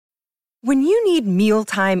When you need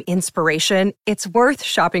mealtime inspiration, it's worth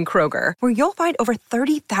shopping Kroger, where you'll find over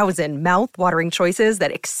 30,000 mouth-watering choices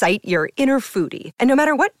that excite your inner foodie. And no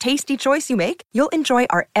matter what tasty choice you make, you'll enjoy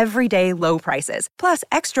our everyday low prices, plus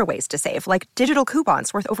extra ways to save, like digital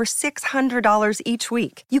coupons worth over $600 each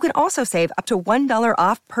week. You can also save up to $1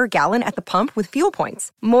 off per gallon at the pump with fuel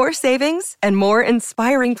points. More savings and more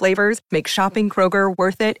inspiring flavors make shopping Kroger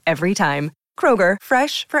worth it every time. Kroger,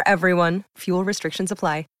 fresh for everyone. Fuel restrictions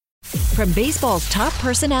apply. From baseball's top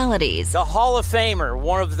personalities. The Hall of Famer,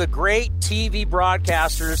 one of the great TV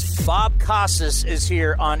broadcasters, Bob Costas, is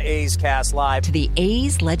here on A's Cast Live. To the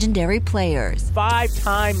A's legendary players.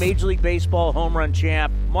 5-time Major League Baseball home run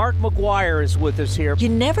champ, Mark McGwire is with us here. You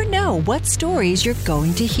never know what stories you're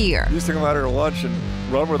going to hear. We used to come out here to lunch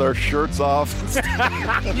and run with our shirts off.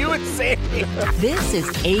 You would say. This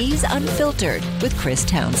is A's Unfiltered with Chris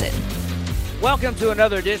Townsend. Welcome to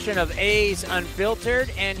another edition of A's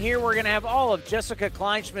Unfiltered, and here we're going to have all of Jessica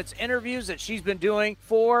Kleinschmidt's interviews that she's been doing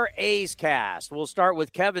for A's Cast. We'll start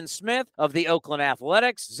with Kevin Smith of the Oakland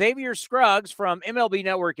Athletics, Xavier Scruggs from MLB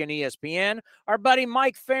Network and ESPN, our buddy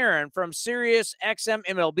Mike Farron from Sirius XM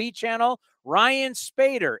MLB channel, Ryan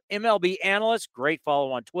Spader, MLB analyst, great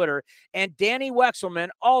follow on Twitter, and Danny Wexelman,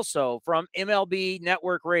 also from MLB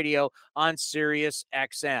Network Radio on Sirius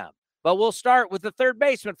XM. But we'll start with the third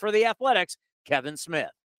baseman for the Athletics, Kevin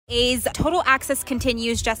Smith. A's Total Access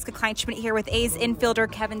continues. Jessica Kleinschmidt here with A's infielder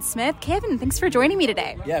Kevin Smith. Kevin, thanks for joining me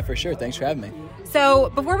today. Yeah, for sure. Thanks for having me.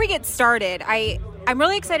 So before we get started, I'm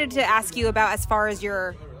really excited to ask you about as far as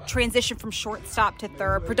your transition from shortstop to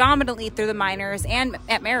third, predominantly through the minors and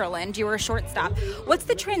at Maryland. You were a shortstop. What's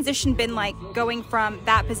the transition been like going from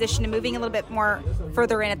that position to moving a little bit more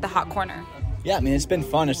further in at the hot corner? Yeah, I mean, it's been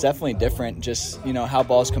fun. It's definitely different, just, how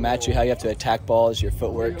balls come at you, how you have to attack balls, your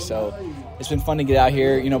footwork. So it's been fun to get out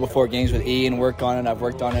here, before games with E and work on it. I've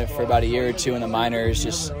worked on it for about a year or two in the minors,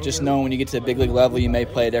 just knowing when you get to the big league level, you may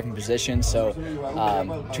play a different position. So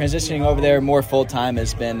transitioning over there more full-time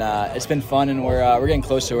has been it's been fun, and we're getting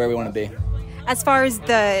close to where we want to be. As far as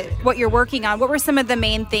what you're working on, what were some of the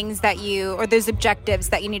main things or those objectives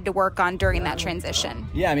that you need to work on during that transition?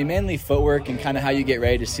 Yeah, I mean, mainly footwork and kind of how you get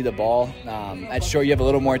ready to see the ball. At short, you have a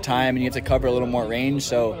little more time and you have to cover a little more range,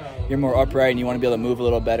 so you're more upright and you want to be able to move a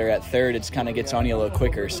little better. At third, it kind of gets on you a little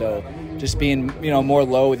quicker. So just being, more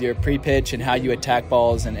low with your pre-pitch and how you attack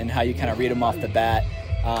balls and how you kind of read them off the bat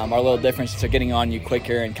are a little different. So getting on you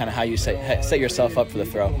quicker and kind of how you set yourself up for the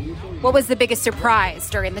throw. What was the biggest surprise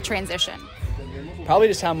during the transition? Probably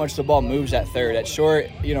just how much the ball moves at third. At short,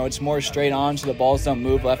 it's more straight on, so the balls don't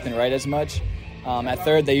move left and right as much. At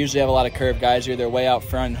third, they usually have a lot of curved guys, either way out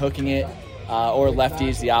front hooking it, or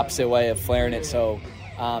lefties the opposite way of flaring it. So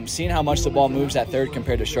seeing how much the ball moves at third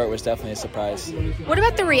compared to short was definitely a surprise. What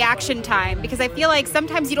about the reaction time? Because I feel like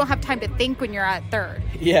sometimes you don't have time to think when you're at third.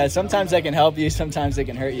 Yeah, sometimes that can help you, sometimes it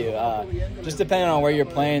can hurt you. Just depending on where you're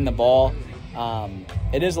playing the ball.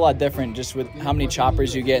 It is a lot different just with how many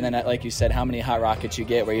choppers you get and then, like you said, how many hot rockets you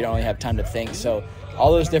get where you don't really have time to think. So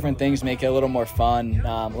all those different things make it a little more fun,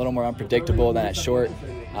 a little more unpredictable than at short.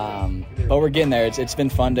 But we're getting there. It's been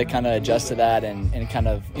fun to kind of adjust to that and kind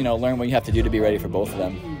of, learn what you have to do to be ready for both of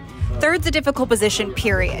them. Third's a difficult position,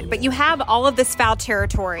 period. But you have all of this foul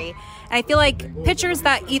territory. And I feel like pitchers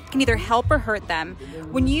that can either help or hurt them.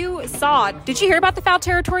 When you did you hear about the foul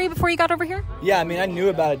territory before you got over here? Yeah, I mean, I knew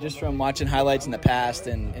about it just from watching highlights in the past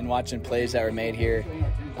and watching plays that were made here.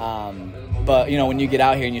 But, when you get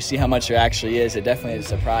out here and you see how much there actually is, it definitely is a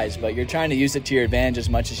surprise. But you're trying to use it to your advantage as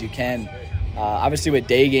much as you can. Obviously, with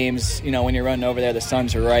day games, when you're running over there, the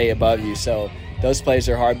sun's right above you. So those plays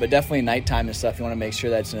are hard, but definitely nighttime and stuff, you want to make sure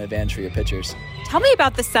that's an advantage for your pitchers. Tell me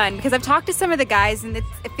about the sun, because I've talked to some of the guys, and it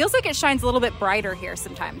feels like it shines a little bit brighter here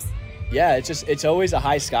sometimes. Yeah, it's always a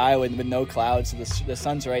high sky with no clouds, so the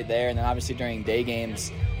sun's right there, and then obviously during day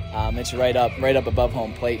games, it's right up above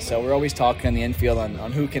home plate. So we're always talking in the infield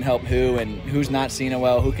on who can help who and who's not seeing it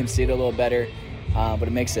well, who can see it a little better, but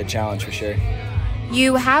it makes it a challenge for sure.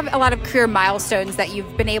 You have a lot of career milestones that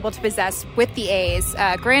you've been able to possess with the A's.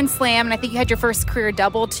 Grand Slam, and I think you had your first career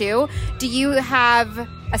double, too. Do you have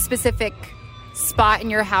a specific spot in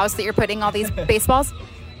your house that you're putting all these baseballs?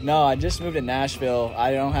 No, I just moved to Nashville.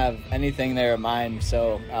 I don't have anything there of mine,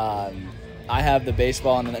 so I have the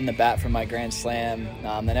baseball and the bat from my Grand Slam,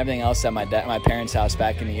 and everything else at my parents' house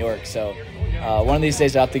back in New York. So one of these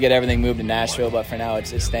days I'll have to get everything moved to Nashville, but for now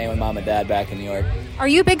it's staying with mom and dad back in New York. Are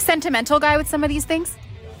you a big sentimental guy with some of these things?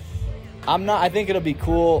 I'm not. I think it'll be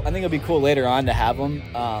cool. I think it'll be cool later on to have them,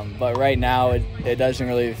 but right now it doesn't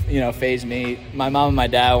really faze me. My mom and my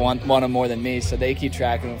dad want them more than me, so they keep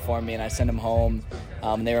track of them for me, and I send them home.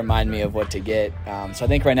 They remind me of what to get. So I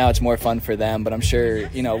think right now it's more fun for them, but I'm sure,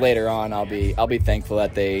 later on I'll be thankful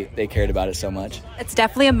that they cared about it so much. It's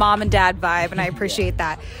definitely a mom and dad vibe, and I appreciate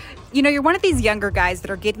that. You're one of these younger guys that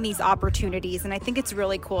are getting these opportunities, and I think it's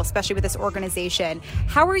really cool, especially with this organization.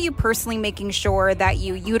 How are you personally making sure that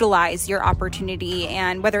you utilize your opportunity,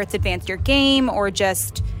 and whether it's advance your game or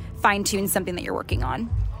just fine-tune something that you're working on?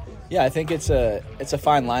 Yeah, I think it's a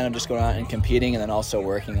fine line of just going out and competing and then also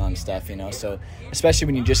working on stuff, So especially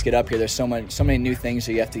when you just get up here, there's so many new things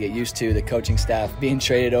that you have to get used to, the coaching staff being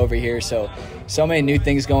traded over here. So many new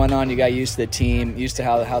things going on. You got used to the team, used to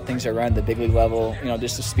how things are run at the big league level,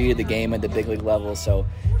 just the speed of the game at the big league level. So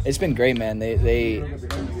it's been great, man.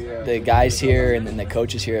 The guys here and then the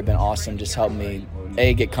coaches here have been awesome, just helping me,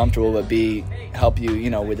 A, get comfortable, but B, help you,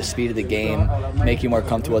 with the speed of the game, make you more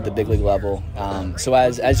comfortable at the big league level. So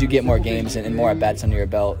as you get more games and more at-bats under your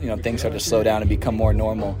belt, things start to slow down and become more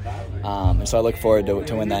normal. And so I look forward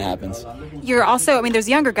to when that happens. You're also, there's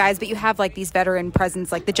younger guys, but you have like these veteran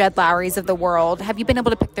presence, like the Jed Lowrys of the world. Have you been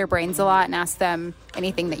able to pick their brains a lot and ask them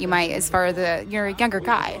anything that you might as far as you're a younger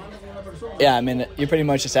guy? Yeah, you're pretty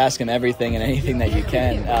much just asking everything and anything that you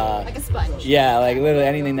can. Like a sponge. Yeah, like literally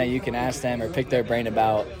anything that you can ask them or pick their brain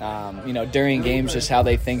about. During games, just how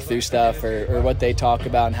they think through stuff or what they talk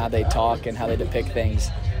about and how they talk and how they depict things.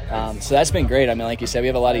 So that's been great. Like you said, we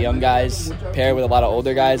have a lot of young guys paired with a lot of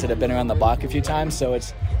older guys that have been around the block a few times. So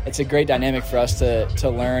it's a great dynamic for us to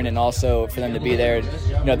learn and also for them to be there.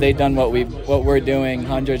 They've done what we're doing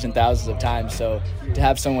hundreds and thousands of times. So to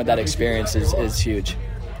have someone with that experience is huge.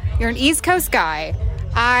 You're an East Coast guy.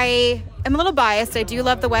 I am a little biased. I do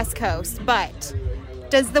love the West Coast, but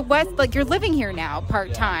does the West, you're living here now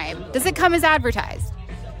part-time, does it come as advertised?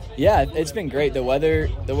 Yeah, it's been great. The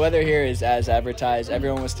weather here is as advertised.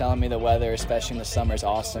 Everyone was telling me the weather, especially in the summer, is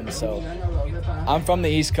awesome. So I'm from the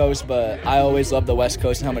East Coast, but I always love the West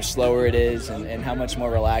Coast and how much slower it is and how much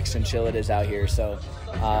more relaxed and chill it is out here. So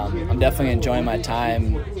I'm definitely enjoying my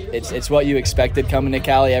time. It's what you expected coming to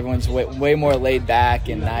Cali. Everyone's way more laid back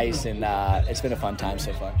and nice, and it's been a fun time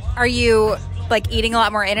so far. Are you eating a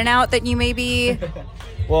lot more In-N-Out than you maybe?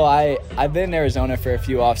 Well, I've been in Arizona for a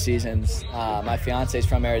few off seasons. My fiance's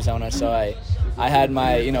from Arizona, so I had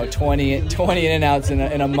my 20 In-N-Outs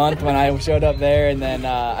in a month when I showed up there, and then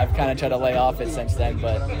I've kind of tried to lay off it since then.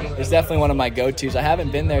 But it's definitely one of my go-tos. I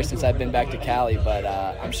haven't been there since I've been back to Cali, but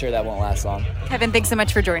I'm sure that won't last long. Kevin, thanks so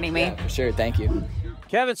much for joining me. Yeah, for sure, thank you.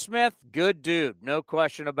 Kevin Smith, good dude, no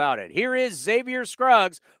question about it. Here is Xavier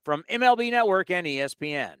Scruggs from MLB Network and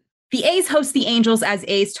ESPN. The A's host the Angels as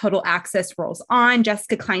A's Total Access rolls on.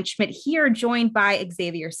 Jessica Kleinschmidt here, joined by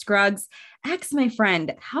Xavier Scruggs. X, my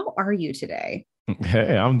friend, how are you today?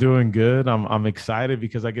 Hey, I'm doing good. I'm excited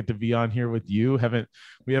because I get to be on here with you.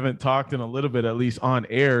 We haven't talked in a little bit, at least on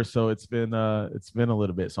air, so it's been a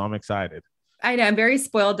little bit. So I'm excited. I know, I'm very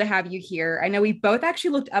spoiled to have you here. I know we both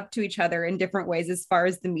actually looked up to each other in different ways as far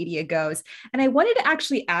as the media goes. And I wanted to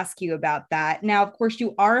actually ask you about that. Now, of course,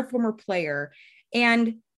 you are a former player,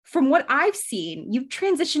 and from what I've seen, you've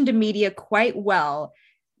transitioned to media quite well.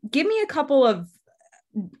 Give me a couple of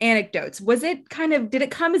anecdotes. Did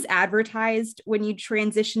it come as advertised when you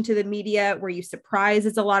transitioned to the media? Were you surprised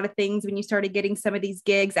as a lot of things when you started getting some of these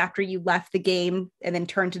gigs after you left the game and then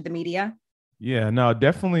turned to the media? Yeah, no,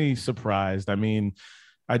 definitely surprised. I knew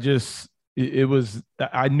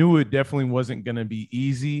it definitely wasn't going to be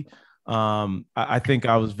easy. I think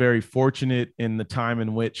I was very fortunate in the time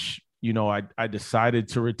in which I decided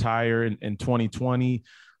to retire in 2020.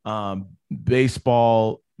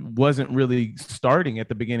 Baseball wasn't really starting at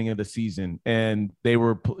the beginning of the season, and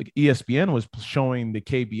ESPN was showing the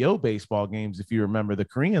KBO baseball games, if you remember, the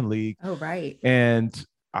Korean League. Oh, right. And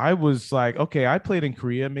I was like, okay, I played in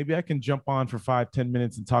Korea. Maybe I can jump on for 5-10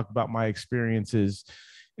 minutes and talk about my experiences.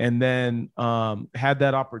 And then had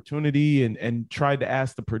that opportunity and tried to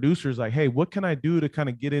ask the producers, like, hey, what can I do to kind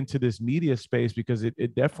of get into this media space? Because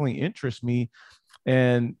it definitely interests me.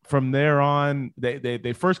 And from there on,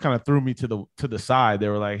 they first kind of threw me to the side. They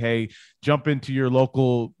were like, hey, jump into your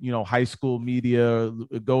local, high school media,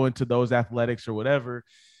 go into those athletics or whatever.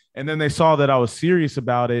 And then they saw that I was serious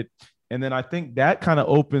about it. And then I think that kind of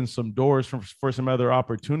opened some doors for some other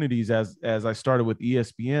opportunities as I started with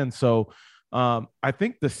ESPN. So I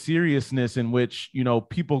think the seriousness in which,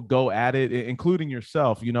 people go at it, including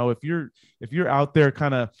yourself, if you're out there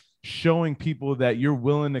kind of showing people that you're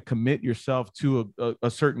willing to commit yourself to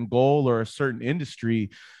a certain goal or a certain industry,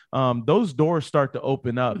 those doors start to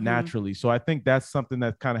open up naturally. So I think that's something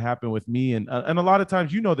that kind of happened with me. And a lot of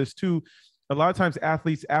times, this too, a lot of times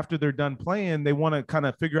athletes, after they're done playing, they want to kind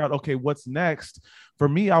of figure out, okay, what's next? For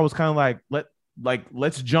me, I was kind of like, like,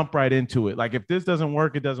 let's jump right into it. Like, if this doesn't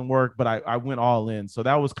work, it doesn't work. But I went all in. So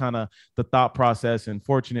that was kind of the thought process. And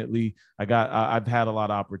fortunately, I've had a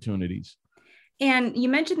lot of opportunities. And you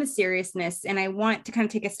mentioned the seriousness, and I want to kind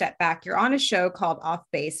of take a step back. You're on a show called Off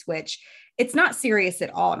Base, which it's not serious at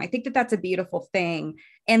all. And I think that that's a beautiful thing.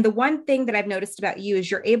 And the one thing that I've noticed about you is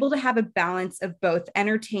you're able to have a balance of both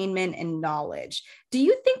entertainment and knowledge. Do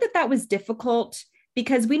you think that that was difficult?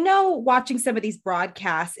 Because we know watching some of these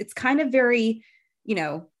broadcasts, it's kind of very,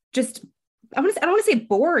 just, I don't want to say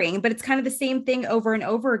boring, but it's kind of the same thing over and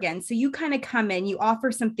over again. So you kind of come in, you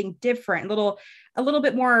offer something different, a little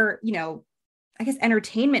bit more, I guess,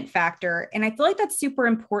 entertainment factor. And I feel like that's super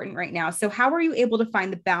important right now. So how are you able to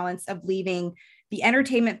find the balance of leaving the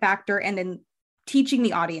entertainment factor and then teaching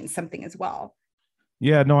the audience something as well?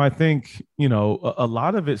 Yeah, no, I think, a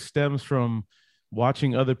lot of it stems from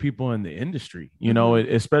watching other people in the industry,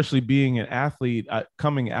 especially being an athlete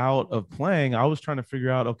coming out of playing. I was trying to figure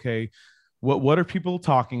out, okay, what are people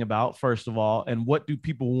talking about, first of all, and what do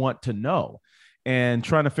people want to know? And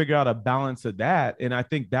trying to figure out a balance of that. And I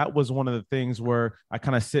think that was one of the things where I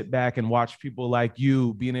kind of sit back and watch people like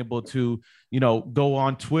you being able to, go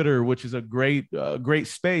on Twitter, which is a great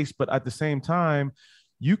space. But at the same time,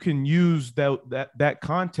 you can use that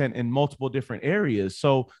content in multiple different areas.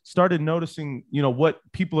 So started noticing, what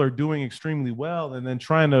people are doing extremely well, and then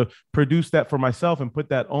trying to produce that for myself and put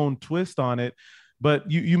that own twist on it. But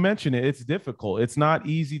you mentioned it, it's difficult. It's not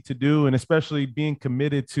easy to do. And especially being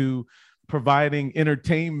committed to providing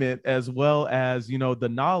entertainment as well as, the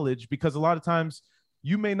knowledge, because a lot of times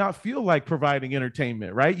you may not feel like providing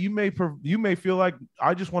entertainment, right? You may feel like,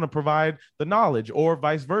 I just want to provide the knowledge, or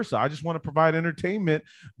vice versa. I just want to provide entertainment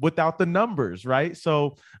without the numbers, right?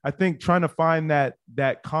 So I think trying to find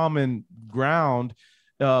that common ground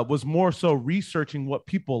was more so researching what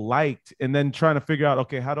people liked, and then trying to figure out,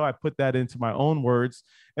 okay, how do I put that into my own words?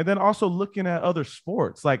 And then also looking at other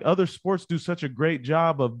sports. Like, other sports do such a great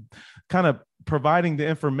job of kind of providing the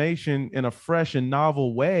information in a fresh and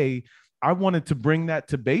novel way. I wanted to bring that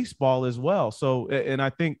to baseball as well. So, and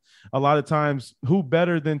I think a lot of times, who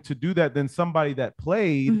better than to do that than somebody that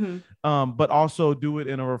played, but also do it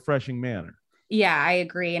in a refreshing manner. Yeah, I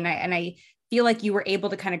agree. And I feel like you were able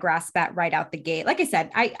to kind of grasp that right out the gate. Like I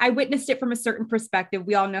said, I witnessed it from a certain perspective.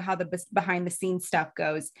 We all know how the behind the scenes stuff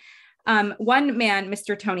goes. One man,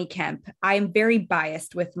 Mr. Tony Kemp, I am very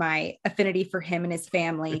biased with my affinity for him and his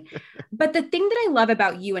family. But the thing that I love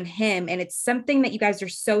about you and him, and it's something that you guys are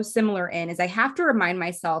so similar in, is I have to remind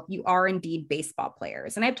myself you are indeed baseball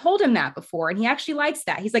players. And I've told him that before, and he actually likes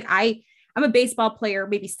that. He's like, I'm a baseball player,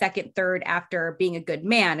 maybe second, third after being a good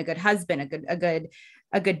man, a good husband, a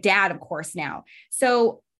good dad, of course, now.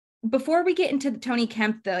 So before we get into the Tony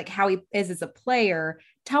Kemp, like how he is as a player,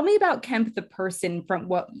 tell me about Kemp, the person, from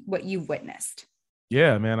what you've witnessed.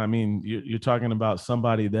 Yeah, man. I mean, you're talking about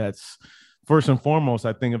somebody that's, first and foremost,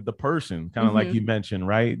 I think of the person, kind of like you mentioned,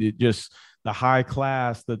 right? It just the high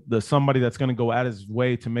class, the somebody that's going to go out his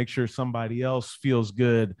way to make sure somebody else feels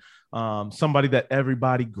good. Somebody that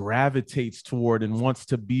everybody gravitates toward and wants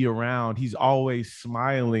to be around. He's always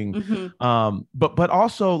smiling. But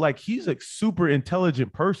also, like, he's a super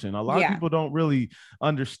intelligent person. A lot of people don't really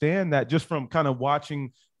understand that just from kind of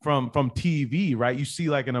watching from TV, right? You see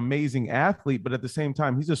like an amazing athlete, but at the same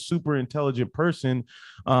time, he's a super intelligent person,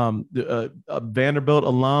 a Vanderbilt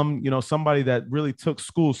alum, somebody that really took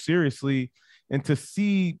school seriously. And to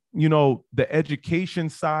see, the education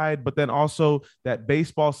side, but then also that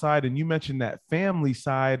baseball side, and you mentioned that family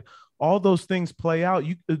side, all those things play out.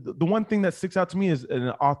 The one thing that sticks out to me is an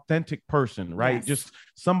authentic person, right? Yes. Just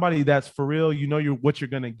somebody that's for real. What you're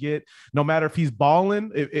going to get, no matter if he's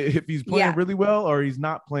balling, if he's playing really well or he's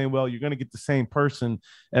not playing well, you're going to get the same person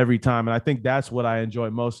every time. And I think that's what I enjoy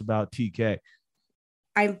most about TK.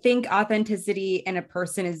 I think authenticity in a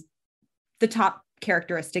person is the top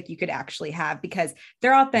characteristic you could actually have, because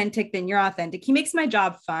they're authentic, then you're authentic. He makes my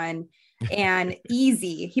job fun and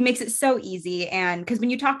easy. He makes it so easy. And because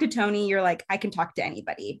when you talk to Tony, you're like, I can talk to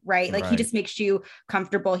anybody, right? Like, he just makes you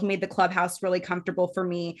comfortable. He made the clubhouse really comfortable for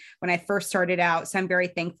me when I first started out. So I'm very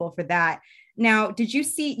thankful for that. Now,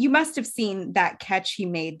 you must have seen that catch he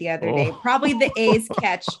made the other day, probably the A's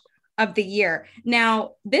catch of the year.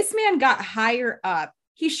 Now, this man got higher up.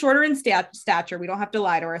 He's shorter in stature. We don't have to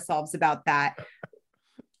lie to ourselves about that.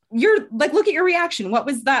 You're like, look at your reaction. What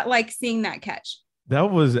was that like, seeing that catch? That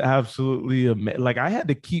was absolutely like I had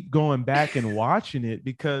to keep going back and watching it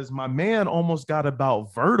because my man almost got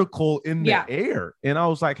about vertical in the air. And I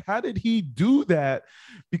was like, how did he do that?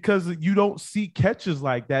 Because you don't see catches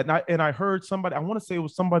like that. And I heard somebody, I want to say it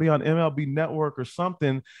was somebody on MLB Network or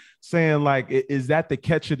something, saying like, is that the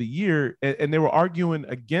catch of the year? And they were arguing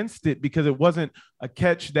against it because it wasn't a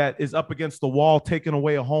catch that is up against the wall, taking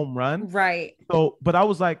away a home run. Right. So, but I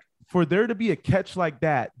was like, for there to be a catch like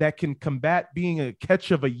that can combat being a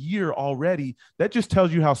catch of a year already, that just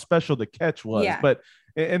tells you how special the catch was. Yeah. But,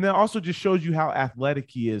 and then also just shows you how athletic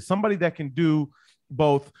he is. Somebody that can do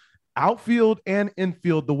both outfield and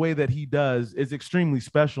infield the way that he does is extremely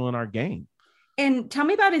special in our game. And tell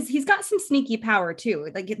me about he's got some sneaky power too.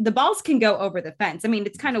 Like the balls can go over the fence. I mean,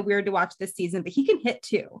 it's kind of weird to watch this season, but he can hit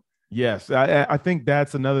too. Yes, I think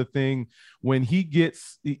that's another thing when he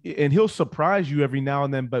gets, and he'll surprise you every now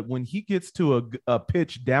and then, but when he gets to a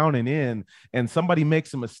pitch down and in and somebody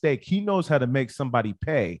makes a mistake, he knows how to make somebody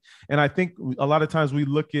pay. And I think a lot of times we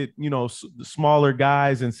look at, smaller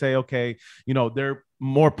guys and say, okay, they're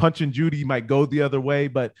more Punch and Judy, might go the other way,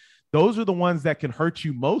 but those are the ones that can hurt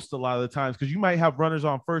you most a lot of the times because you might have runners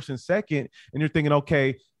on first and second and you're thinking,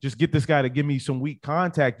 okay, just get this guy to give me some weak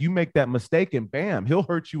contact. You make that mistake and bam, he'll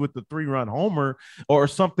hurt you with the 3-run homer or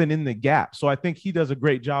something in the gap. So I think he does a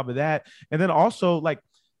great job of that. And then also like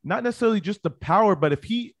not necessarily just the power, but if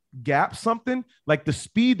he gaps something like the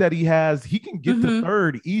speed that he has, he can get to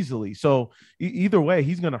third easily. So either way,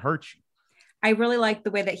 he's going to hurt you. I really like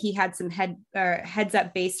the way that he had some heads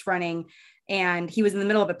up base running. And he was in the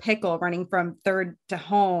middle of a pickle running from third to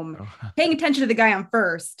home, paying attention to the guy on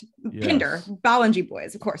first. Yes. Pinder, Ballinger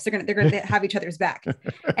boys, of course, they're gonna have each other's back.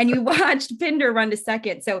 And you watched Pinder run to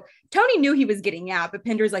second. So Tony knew he was getting out, but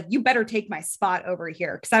Pinder's like, you better take my spot over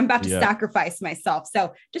here because I'm about to sacrifice myself.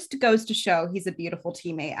 So just goes to show he's a beautiful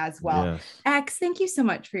teammate as well. Yes. X, thank you so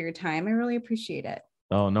much for your time. I really appreciate it.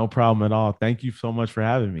 Oh, no problem at all. Thank you so much for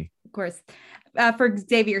having me. Of course. For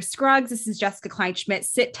Xavier Scruggs, this is Jessica Kleinschmidt.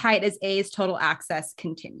 Sit tight as A's Total Access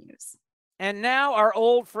continues. And now our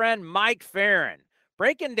old friend Mike Ferrin,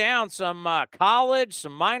 breaking down some college,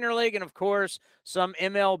 some minor league, and of course, some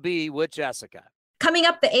MLB with Jessica. Coming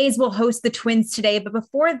up, the A's will host the Twins today. But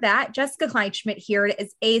before that, Jessica Kleinschmidt here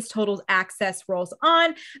as A's Total Access rolls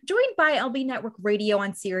on, joined by LB Network Radio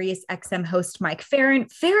on Sirius XM host Mike Ferrin.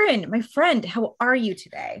 Ferrin, my friend, how are you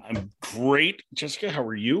today? I'm great. Jessica, how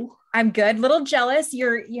are you? I'm good. Little jealous.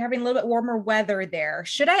 You're having a little bit warmer weather there.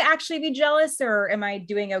 Should I actually be jealous or am I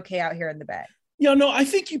doing okay out here in the Bay? Yeah, no, I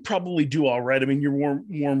think you probably do all right. I mean, your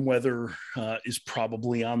warm weather is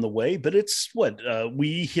probably on the way, but it's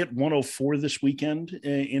we hit 104 this weekend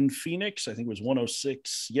in Phoenix. I think it was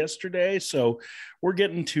 106 yesterday. So we're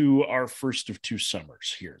getting to our first of two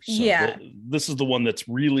summers here. So yeah. This is the one that's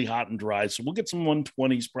really hot and dry. So we'll get some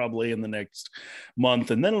 120s probably in the next month,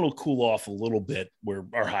 and then it'll cool off a little bit where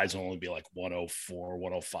our highs will only be like 104,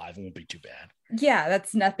 105. It won't be too bad. Yeah,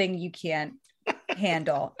 that's nothing you can't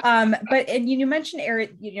handle. But you mentioned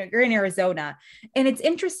you're in Arizona, and it's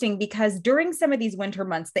interesting because during some of these winter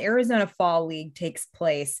months, the Arizona Fall League takes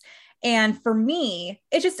place. And for me,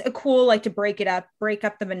 it's just a cool, like to break up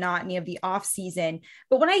the monotony of the off season.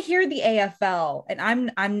 But when I hear the AFL, and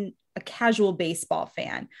I'm a casual baseball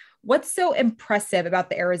fan, what's so impressive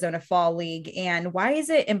about the Arizona Fall League and why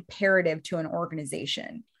is it imperative to an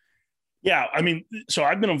organization? Yeah, I mean, so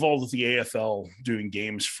I've been involved with the AFL doing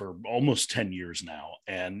games for almost 10 years now,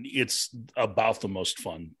 and it's about the most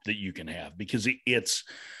fun that you can have because it's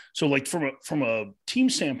so like from a team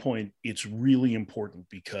standpoint, it's really important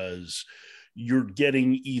because you're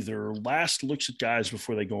getting either last looks at guys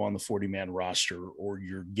before they go on the 40-man roster, or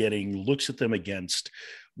you're getting looks at them against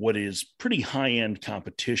what is pretty high-end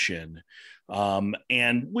competition.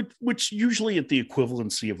 And which usually at the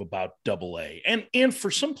equivalency of about AA. And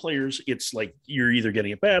for some players, it's like you're either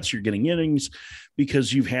getting at bats, you're getting innings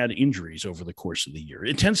because you've had injuries over the course of the year.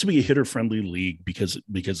 It tends to be a hitter-friendly league because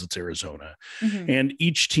it's Arizona. Mm-hmm. And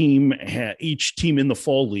each team in the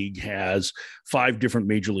fall league has 5 different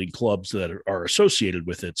major league clubs that are associated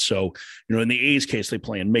with it. So, in the A's case, they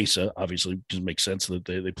play in Mesa, obviously, because it makes sense that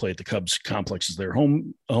they play at the Cubs complex as their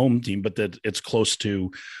home team, but that it's close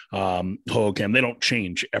to Hohokam. They don't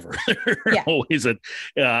change ever. They're always at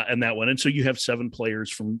and that one. And so you have 7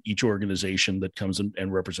 players from each organization that comes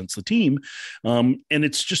and represents the team. And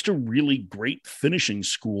it's just a really great finishing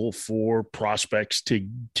school for prospects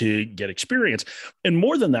to get experience. And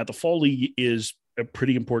more than that, the Fall League is a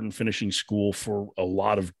pretty important finishing school for a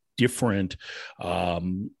lot of different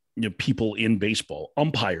people in baseball.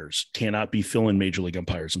 Umpires cannot be fill-in major league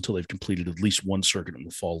umpires until they've completed at least one circuit in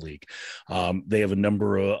the fall league. They have a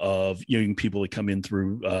number of young people that come in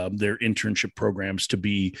through their internship programs to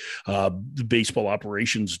be the baseball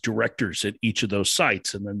operations directors at each of those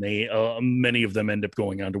sites. And then many of them end up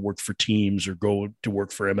going on to work for teams or go to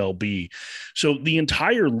work for MLB. So the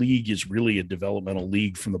entire league is really a developmental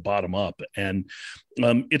league from the bottom up. And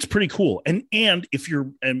it's pretty cool. And if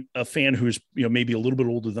you're a fan who's, maybe a little bit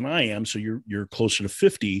older than I am, so you're closer to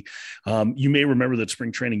 50, you may remember that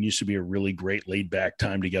spring training used to be a really great laid back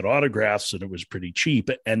time to get autographs, and it was pretty cheap.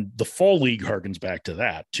 And the fall league harkens back to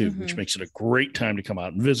that too, which makes it a great time to come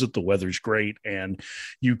out and visit. The weather's great, and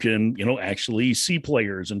you can, actually see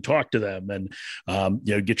players and talk to them, and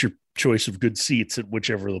get your choice of good seats at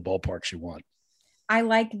whichever of the ballparks you want. I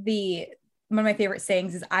like one of my favorite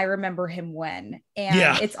sayings is I remember him when,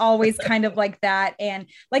 and it's always kind of like that. And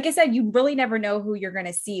like I said, you really never know who you're going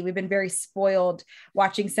to see. We've been very spoiled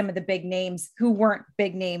watching some of the big names who weren't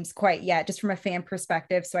big names quite yet, just from a fan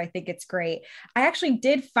perspective. So I think it's great. I actually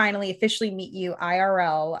did finally officially meet you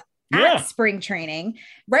IRL at spring training.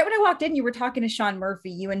 Right when I walked in, you were talking to Sean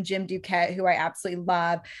Murphy, you and Jim Duquette, who I absolutely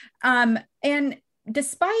love. And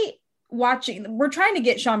despite we're trying to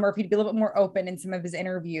get Sean Murphy to be a little bit more open in some of his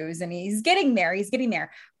interviews, and he's getting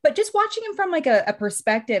there, but just watching him from like a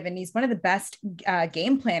perspective, and he's one of the best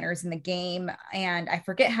game planners in the game. And I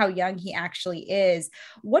forget how young he actually is.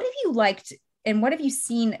 What have you liked and what have you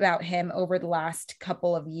seen about him over the last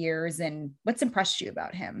couple of years, and what's impressed you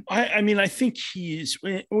about him? I think he's,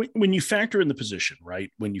 when you factor in the position,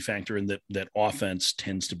 right? When you factor in that offense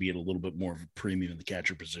tends to be at a little bit more of a premium in the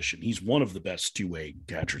catcher position. He's one of the best two-way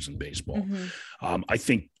catchers in baseball. I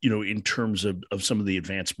think, in terms of some of the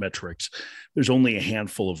advanced metrics, there's only a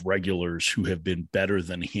handful of regulars who have been better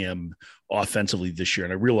than him offensively this year.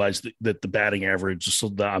 And I realized that the batting average,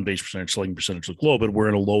 the on-base percentage, slugging percentage look low, but we're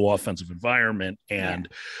in a low offensive environment. And,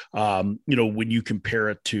 when you compare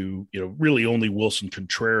it to, really only Wilson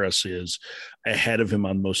Contreras is ahead of him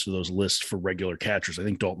on most of those lists for regular catchers. I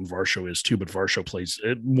think Dalton Varsho is too, but Varsho plays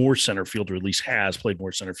more center field, or at least has played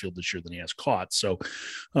more center field this year than he has caught. So,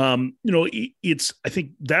 I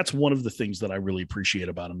think that's one of the things that I really appreciate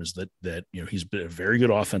about him is that he's been a very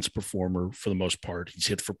good offensive performer for the most part. He's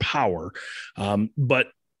hit for power. But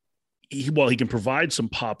while he can provide some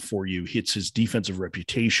pop for you, it's his defensive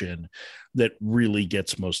reputation that really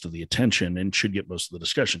gets most of the attention and should get most of the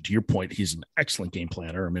discussion. To your point, he's an excellent game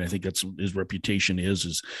planner. I mean, I think that's his reputation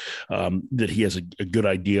is that he has a good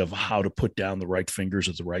idea of how to put down the right fingers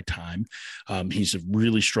at the right time. He's a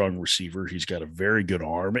really strong receiver. He's got a very good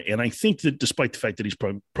arm. And I think that despite the fact that he's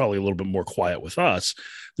probably a little bit more quiet with us,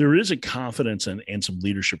 there is a confidence and some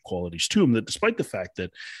leadership qualities to him that despite the fact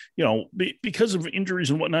that, because of injuries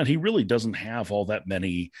and whatnot, he really doesn't have all that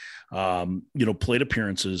many, plate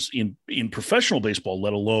appearances in professional baseball,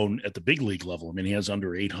 let alone at the big league level. I mean, he has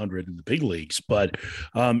under 800 in the big leagues, but,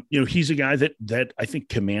 he's a guy that I think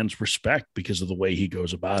commands respect because of the way he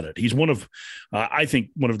goes about it. He's I think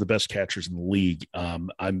one of the best catchers in the league.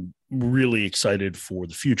 I'm really excited for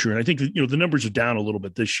the future. And I think that, the numbers are down a little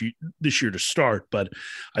bit this year to start, but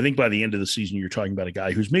I think by the end of the season, you're talking about a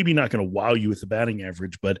guy who's maybe not going to wow you with the batting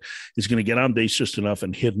average, but is going to get on base just enough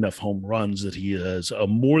and hit enough home runs that he is a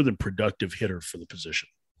more than productive hitter for the position.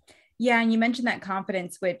 Yeah. And you mentioned that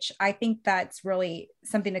confidence, which I think that's really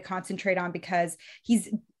something to concentrate on because he's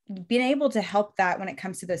been able to help that when it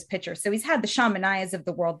comes to those pitchers. So he's had the Sean Manayas of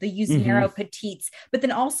the world, the Yusniero Petites, but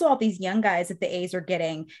then also all these young guys that the A's are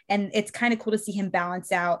getting. And it's kind of cool to see him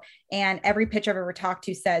balance out. And every pitcher I've ever talked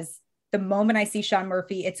to says, the moment I see Sean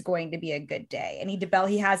Murphy, it's going to be a good day. And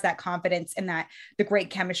he has that confidence and the great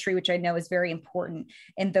chemistry, which I know is very important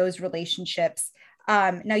in those relationships.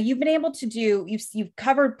 Now you've been able to you've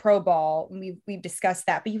covered pro ball, and we've discussed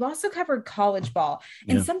that, but you've also covered college ball.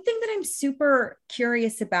 And something that I'm super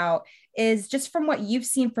curious about is just from what you've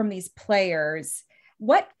seen from these players,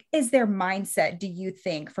 what is their mindset, do you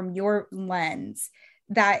think, from your lens,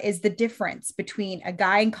 that is the difference between a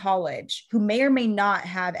guy in college who may or may not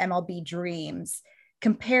have MLB dreams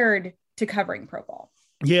compared to covering pro ball?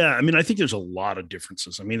 Yeah. I mean, I think there's a lot of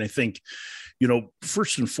differences. I mean, I think,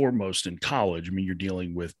 first and foremost in college, I mean, you're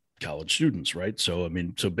dealing with college students, right? So, I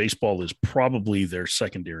mean, baseball is probably their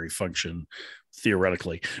secondary function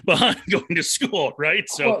theoretically, behind going to school, right?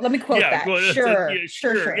 So let me quote that.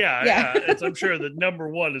 Sure. Yeah. I'm sure that number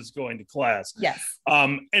one is going to class. Yes.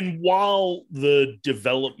 And while the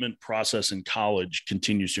development process in college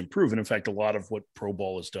continues to improve, and in fact, a lot of what pro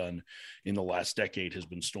ball has done in the last decade has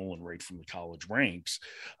been stolen right from the college ranks,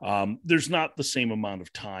 there's not the same amount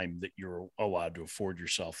of time that you're allowed to afford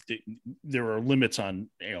yourself. There are limits on,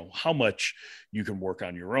 how much you can work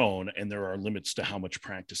on your own, and there are limits to how much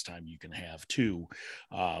practice time you can have too,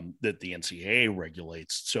 that the NCAA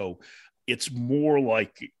regulates. So it's more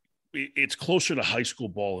like, it's closer to high school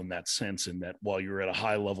ball in that sense, in that while you're at a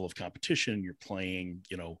high level of competition, you're playing,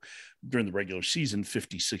 during the regular season,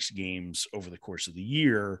 56 games over the course of the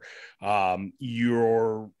year,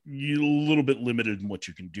 you're a little bit limited in what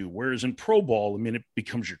you can do. Whereas in pro ball, it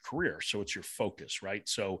becomes your career. So it's your focus, right?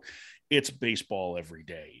 So it's baseball every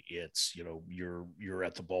day. It's, you're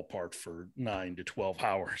at the ballpark for 9 to 12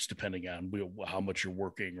 hours, depending on how much you're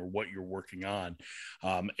working or what you're working on.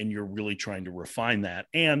 And you're really trying to refine that.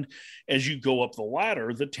 And as you go up the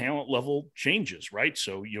ladder, the talent level changes, right?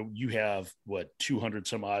 So you have 200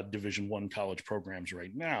 some odd Division I college programs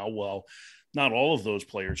right now. Well, not all of those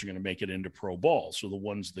players are going to make it into pro ball. So the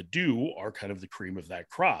ones that do are kind of the cream of that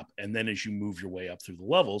crop. And then as you move your way up through the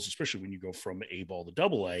levels, especially when you go from A ball to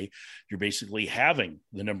double A, you're basically having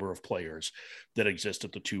the number of players that exist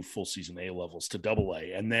at the 2 full season A levels to double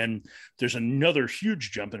A. And then there's another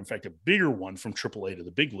huge jump, and in fact, a bigger one from triple A to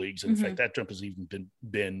the big leagues. And in fact, that jump has even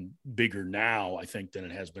been bigger now, I think, than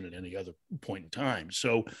it has been at any other point in time.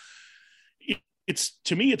 So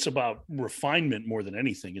to me, it's about refinement more than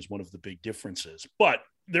anything is one of the big differences. But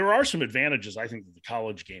there are some advantages I think that the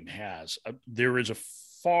college game has. There are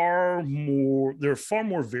far more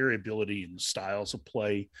variability in the styles of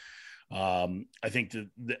play. I think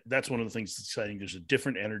that's one of the things that's exciting. There's a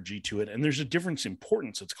different energy to it, and there's a difference in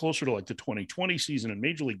importance. It's closer to like the 2020 season in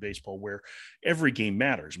Major League Baseball, where every game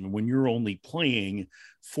matters. When you're only playing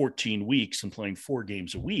 14 weeks and playing 4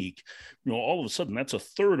 games a week, all of a sudden that's a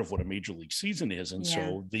third of what a major league season is. And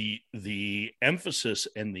so the emphasis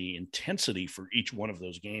and the intensity for each one of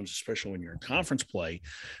those games, especially when you're in conference play,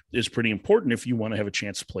 is pretty important if you want to have a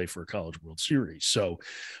chance to play for a College World Series. So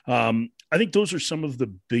I think those are some of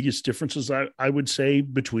the biggest differences I would say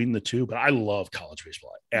between the two, but I love college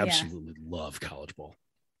baseball. I absolutely love college ball.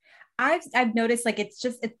 I've noticed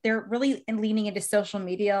they're really leaning into social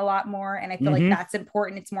media a lot more. And I feel like that's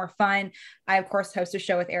important. It's more fun. I, of course, host a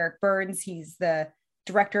show with Eric Burns. He's the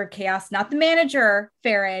director of chaos, not the manager,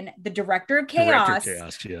 Farron, the director of chaos,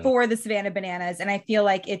 for the Savannah Bananas. And I feel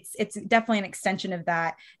like it's definitely an extension of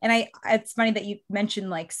that. And it's funny that you mentioned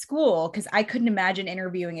like school, because I couldn't imagine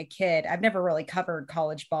interviewing a kid. I've never really covered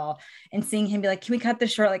college ball, and seeing him be like, can we cut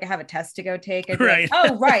this short? Like I have a test to go take. I'd be like,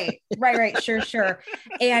 oh, right. Sure.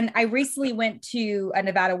 And I recently went to a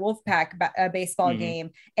Nevada Wolfpack baseball game,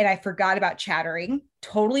 and I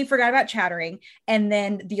totally forgot about chattering. And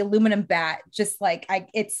then the aluminum bat, just like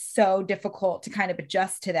it's so difficult to kind of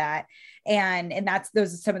adjust to that. And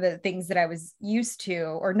those are some of the things that I was used to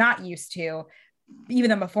or not used to, even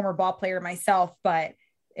though I'm a former ball player myself. But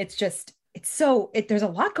there's a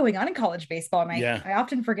lot going on in college baseball, and I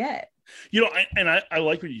often forget. I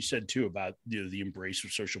like what you said too about the embrace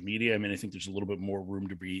of social media. I think there's a little bit more room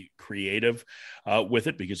to be creative with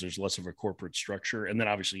it, because there's less of a corporate structure. And then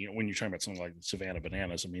obviously, when you're talking about something like the Savannah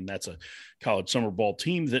Bananas, that's a college summer ball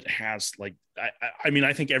team that has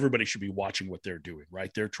I think everybody should be watching what they're doing,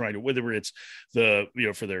 right? They're trying to, whether it's for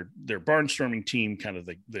their barnstorming team, kind of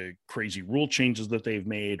the crazy rule changes that they've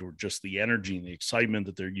made, or just the energy and the excitement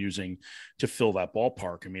that they're using to fill that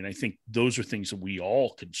ballpark. I think those are things that we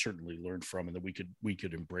all could certainly learn from, and that we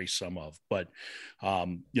could embrace some of. But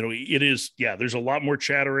it is, there's a lot more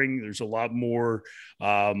chattering. There's a lot more,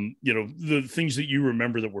 the things that you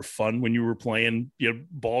remember that were fun when you were playing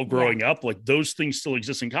ball growing up, like those things still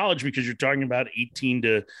exist in college, because you're talking about 18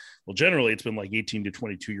 to, well, generally it's been like 18 to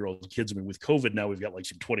 22-year-old kids. With COVID now, we've got like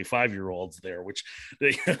some 25-year-olds there, which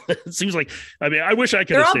it seems like, I wish I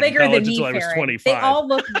could have stayed in college until I was 25. They all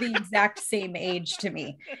look the exact same age to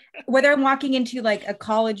me. Whether I'm walking into like a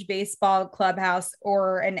college baseball clubhouse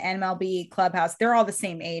or an MLB clubhouse, they're all the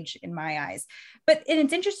same age in my eyes. And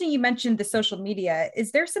it's interesting you mentioned the social media.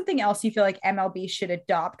 Is there something else you feel like MLB should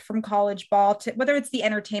adopt from college ball, to whether it's the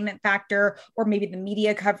entertainment factor or maybe the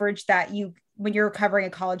media coverage that when you're covering a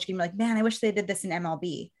college game, you're like, man, I wish they did this in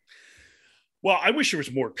MLB? Well, I wish there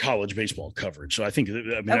was more college baseball coverage. So I think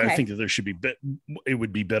I think that there should be, it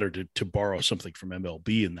would be better to borrow something from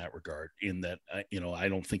MLB in that regard, in that, I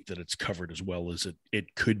don't think that it's covered as well as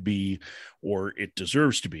it could be, or it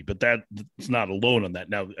deserves to be, but that's not alone on that.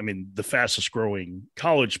 Now, I mean, the fastest growing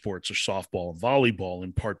college sports are softball and volleyball,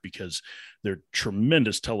 in part because they're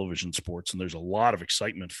tremendous television sports and there's a lot of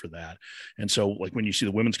excitement for that. And so like when you see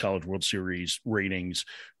the Women's College World Series ratings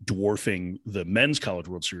dwarfing the Men's College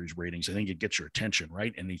World Series ratings, I think it gets your attention,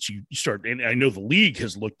 right? And you start, and I know the league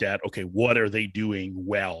has looked at, okay, what are they doing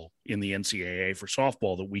well in the NCAA for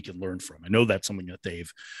softball that we can learn from? I know that's something that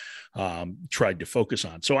they've tried to focus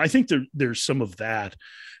on. So I think there's some of that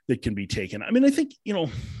can be taken. I mean, I think,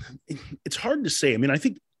 it's hard to say. I mean, I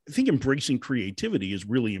think embracing creativity is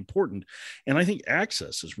really important. And I think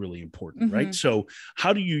access is really important, right? So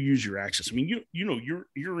how do you use your access? I mean,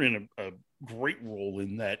 you're in a great role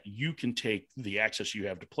in that you can take the access you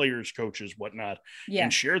have to players, coaches, whatnot,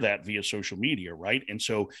 and share that via social media, right? And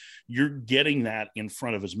so you're getting that in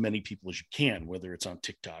front of as many people as you can, whether it's on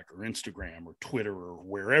TikTok or Instagram or Twitter or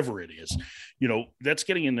wherever it is. That's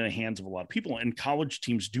getting into the hands of a lot of people, and college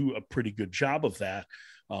teams do a pretty good job of that.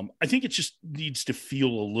 I think it just needs to feel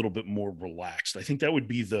a little bit more relaxed. I think that would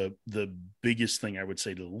be the biggest thing I would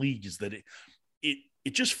say to the league, is that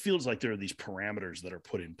it just feels like there are these parameters that are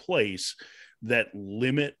put in place that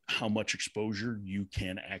limit how much exposure you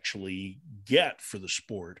can actually get for the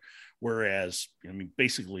sport. Whereas, I mean,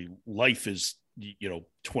 basically life is,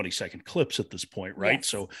 20-second clips at this point, right? Yes.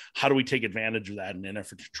 So how do we take advantage of that in an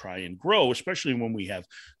effort to try and grow, especially when we have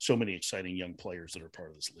so many exciting young players that are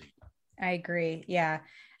part of this league? I agree. Yeah.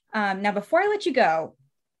 Now, before I let you go,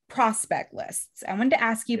 prospect lists. I wanted to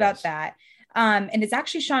ask you about that. And it's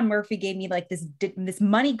actually Sean Murphy gave me like this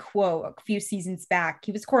money quote a few seasons back.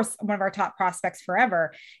 He was, of course, one of our top prospects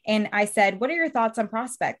forever. And I said, what are your thoughts on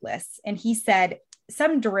prospect lists? And he said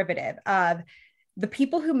some derivative of, the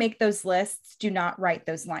people who make those lists do not write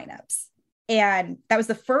those lineups. And that was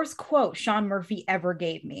the first quote Sean Murphy ever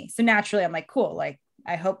gave me. So naturally I'm like, cool. Like,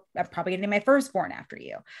 I hope I'm probably getting my firstborn after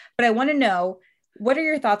you, but I want to know, what are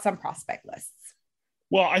your thoughts on prospect lists?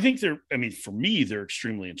 Well, I think for me, they're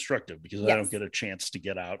extremely instructive, because I don't get a chance to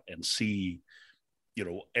get out and see,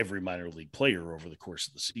 every minor league player over the course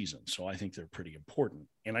of the season. So I think they're pretty important.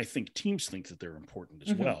 And I think teams think that they're important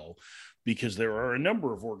as well, because there are a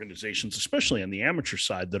number of organizations, especially on the amateur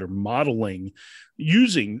side, that are modeling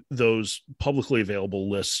using those publicly available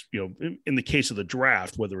lists. In the case of the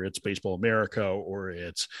draft, whether it's Baseball America or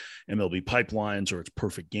it's MLB Pipelines or it's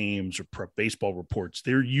Perfect Games or Prep Baseball Reports,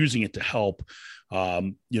 they're using it to help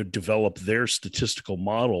develop their statistical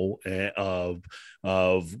model of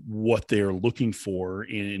what they're looking for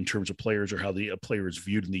in terms of players, or how the player is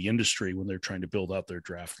viewed in the industry when they're trying to build out their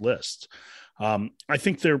draft lists. I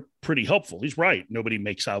think they're pretty helpful. He's right. Nobody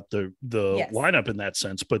makes out the lineup in that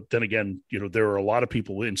sense. But then again, there are a lot of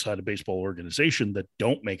people inside a baseball organization that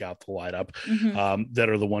don't make out the lineup, that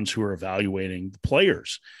are the ones who are evaluating the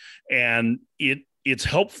players. And it's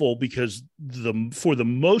helpful because for the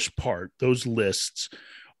most part, those lists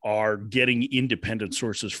are getting independent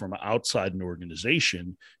sources from outside an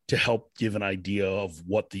organization to help give an idea of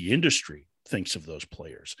what the industry thinks of those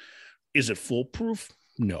players. Is it foolproof?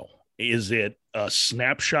 No. Is it a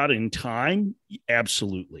snapshot in time?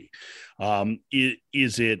 Absolutely.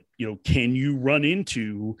 Is it, can you run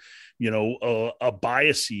into, a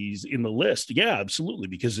biases in the list? Yeah, absolutely.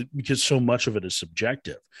 Because so much of it is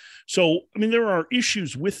subjective. So, I mean, there are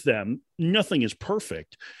issues with them. Nothing is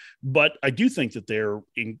perfect, but I do think that they're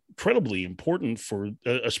incredibly important for,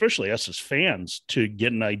 especially us as fans, to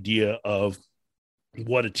get an idea of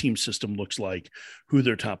what a team system looks like, who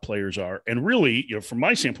their top players are. And really, from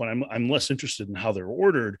my standpoint, I'm less interested in how they're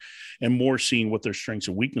ordered and more seeing what their strengths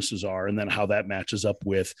and weaknesses are, and then how that matches up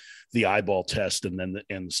with the eyeball test and then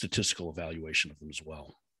the statistical evaluation of them as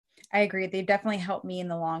well. I agree. They definitely helped me in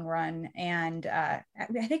the long run. And I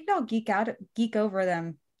think they'll geek over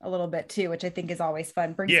them a little bit too, which I think is always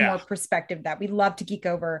fun. Brings more perspective that we love to geek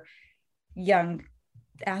over young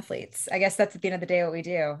athletes. I guess that's at the end of the day what we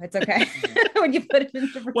do. It's okay when you put it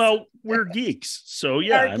into well, we're geeks, so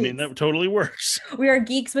yeah, I mean, that totally works. We are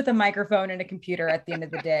geeks with a microphone and a computer at the end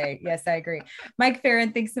of the day. Yes, I agree. Mike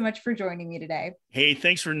Ferrin, thanks so much for joining me today. Hey,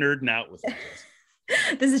 thanks for nerding out with me.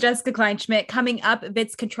 This is Jessica Kleinschmidt. Coming up,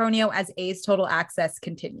 Vince Cotroneo as A's Total Access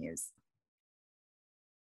continues.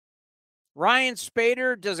 Ryan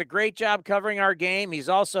Spader does a great job covering our game. He's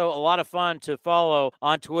also a lot of fun to follow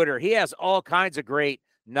on Twitter. He has all kinds of great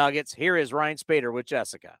nuggets. Here is Ryan Spader with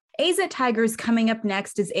Jessica. A's at Tigers coming up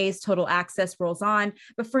next as A's Total Access rolls on.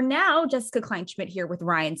 But for now, Jessica Kleinschmidt here with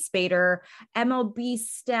Ryan Spader. MLB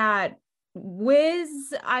stat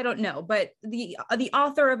Wiz, I don't know, but the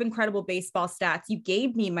author of Incredible Baseball Stats, you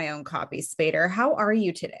gave me my own copy, Spader. How are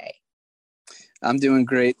you today? I'm doing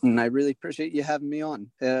great, and I really appreciate you having me on.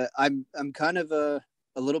 I'm kind of a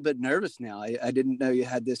little bit nervous now. I didn't know you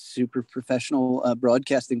had this super professional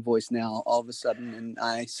broadcasting voice now all of a sudden, and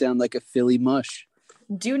I sound like a Philly mush.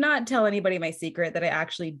 Do not tell anybody my secret that I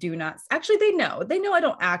actually do not. Actually, they know I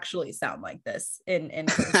don't actually sound like this in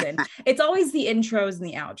person. It's always the intros and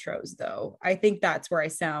the outros, though. I think that's where I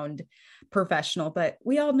sound professional, but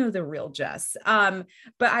we all know the real Jess. But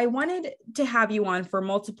I wanted to have you on for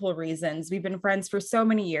multiple reasons. We've been friends for so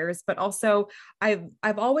many years, but also I've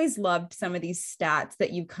always loved some of these stats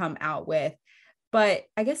that you come out with. But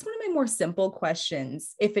I guess one of my more simple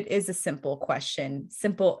questions, if it is a simple question,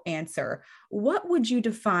 simple answer, what would you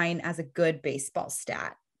define as a good baseball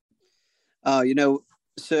stat?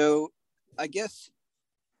 So I guess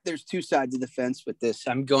there's two sides of the fence with this.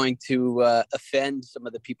 I'm going to offend some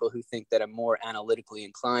of the people who think that I'm more analytically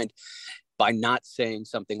inclined by not saying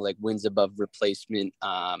something like wins above replacement.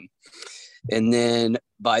 And then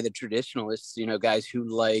by the traditionalists, guys who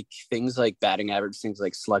like things like batting average, things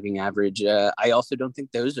like slugging average. I also don't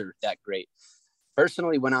think those are that great.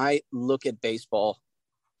 Personally, when I look at baseball,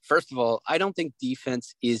 first of all, I don't think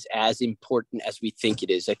defense is as important as we think it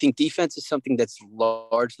is. I think defense is something that's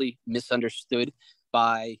largely misunderstood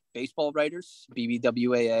by baseball writers,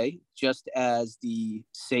 BBWAA, just as the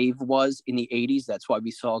save was in the 80s. That's why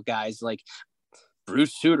we saw guys like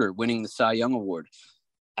Bruce Sutter winning the Cy Young Award.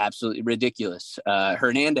 Absolutely ridiculous.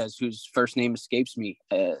 Hernandez, whose first name escapes me,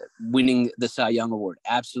 winning the Cy Young Award.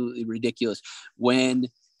 Absolutely ridiculous. When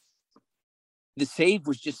the save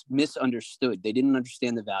was just misunderstood. They didn't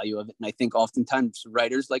understand the value of it. And I think oftentimes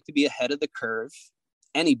writers like to be ahead of the curve.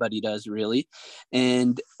 Anybody does, really.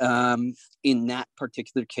 And in that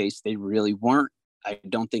particular case, they really weren't. I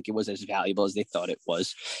don't think it was as valuable as they thought it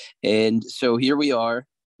was. And so here we are.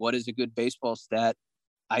 What is a good baseball stat?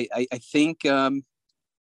 I think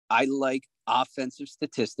I like offensive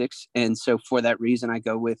statistics. And so for that reason, I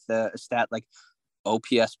go with a stat like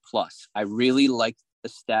OPS plus. I really like a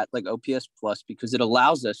stat like OPS plus because it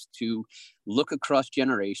allows us to look across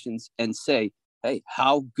generations and say, hey,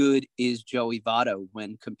 how good is Joey Votto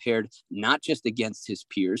when compared not just against his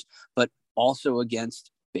peers, but also against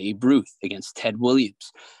Babe Ruth, against Ted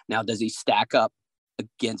Williams? Now, does he stack up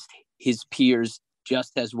against his peers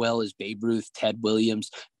just as well as Babe Ruth, Ted Williams,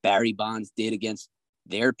 Barry Bonds did against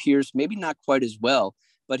their peers? Maybe not quite as well,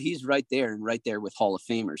 but he's right there with Hall of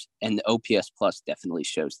Famers. And the OPS plus definitely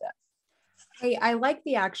shows that. I like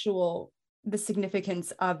the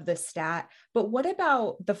significance of the stat, but what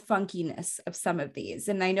about the funkiness of some of these?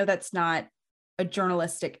 And I know that's not a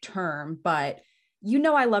journalistic term, but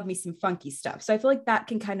I love me some funky stuff. So I feel like that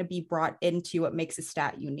can kind of be brought into what makes a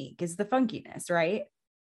stat unique is the funkiness, right?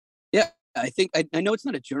 Yeah, I think, I know it's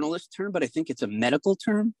not a journalist term, but I think it's a medical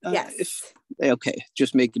term. Yes. Okay,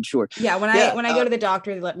 just making sure. Yeah, when I go to the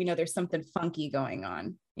doctor, they let me know there's something funky going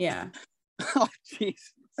on. Yeah. Oh, jeez.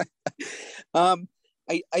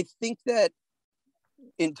 I think that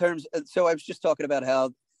in terms of, so I was just talking about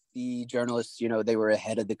how the journalists, they were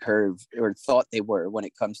ahead of the curve or thought they were when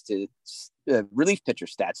it comes to relief pitcher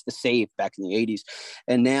stats, the save back in the 80s.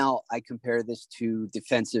 And now I compare this to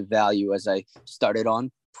defensive value as I started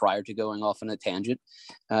on prior to going off on a tangent.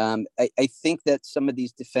 I think that some of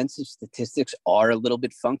these defensive statistics are a little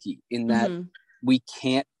bit funky in that we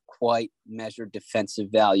can't quite measure defensive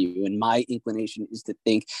value. And my inclination is to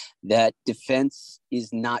think that defense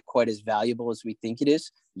is not quite as valuable as we think it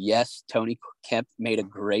is. Yes, Tony Kemp made a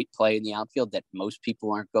great play in the outfield that most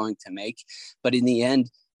people aren't going to make. But in the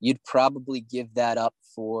end, you'd probably give that up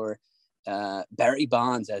for Barry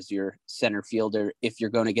Bonds as your center fielder if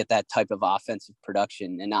you're going to get that type of offensive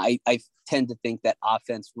production. And I tend to think that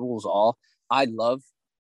offense rules all. I love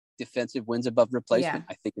defensive wins above replacement.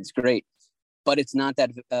 Yeah. I think it's great. But it's not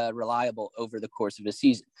that reliable over the course of a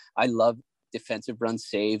season. I love defensive runs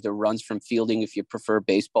saved or runs from fielding, if you prefer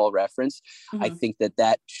baseball reference. I think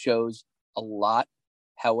that shows a lot.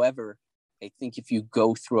 However, I think if you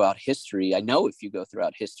go throughout history,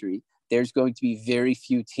 there's going to be very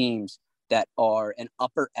few teams that are an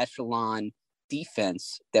upper echelon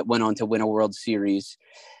defense that went on to win a World Series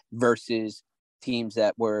versus teams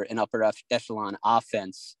that were an upper echelon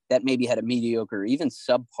offense that maybe had a mediocre, even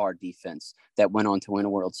subpar defense that went on to win a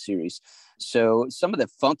World Series. So some of the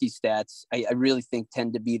funky stats, I really think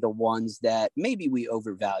tend to be the ones that maybe we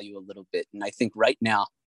overvalue a little bit. And I think right now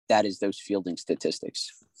that is those fielding statistics.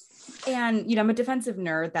 And, I'm a defensive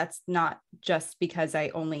nerd. That's not just because I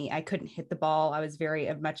couldn't hit the ball. I was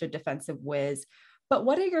very much a defensive whiz. But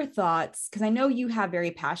what are your thoughts? Because I know you have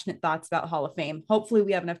very passionate thoughts about Hall of Fame. Hopefully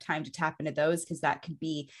we have enough time to tap into those, because that could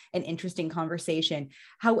be an interesting conversation.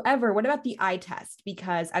 However, what about the eye test?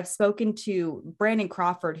 Because I've spoken to Brandon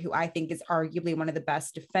Crawford, who I think is arguably one of the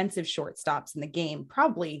best defensive shortstops in the game,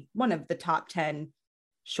 probably one of the top 10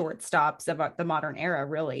 shortstops of the modern era,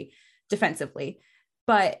 really, defensively.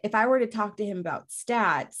 But if I were to talk to him about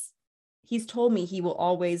stats, he's told me he will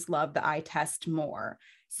always love the eye test more.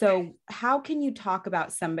 So how can you talk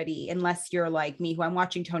about somebody, unless you're like me, who I'm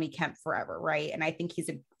watching Tony Kemp forever, right? And I think he's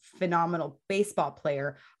a phenomenal baseball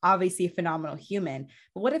player, obviously a phenomenal human.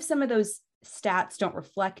 But what if some of those stats don't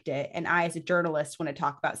reflect it? And I, as a journalist, want to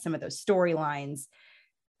talk about some of those storylines.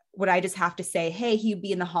 Would I just have to say, hey, he'd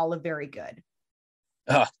be in the Hall of Very Good?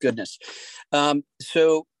 Oh, goodness.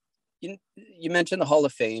 So you mentioned the Hall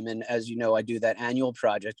of Fame, and as you know, I do that annual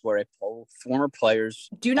project where I poll former players.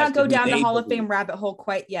 Do not go down the Hall of Fame rabbit hole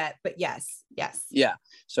quite yet, but yes. Yeah.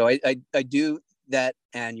 So I do that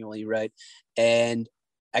annually, right? And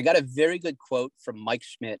I got a very good quote from Mike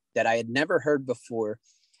Schmidt that I had never heard before,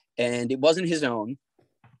 and it wasn't his own,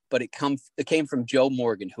 but it came from Joe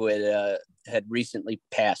Morgan, who had recently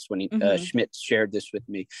passed when Schmidt shared this with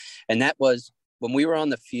me, and that was, when we were on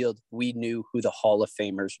the field, we knew who the Hall of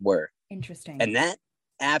Famers were. Interesting. And that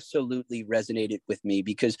absolutely resonated with me,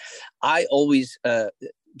 because I always,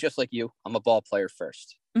 just like you, I'm a ball player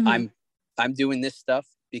first. Mm-hmm. I'm doing this stuff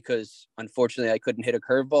because unfortunately I couldn't hit a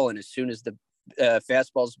curveball. And as soon as the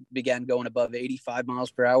fastballs began going above 85 miles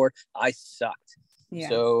per hour, I sucked. Yeah.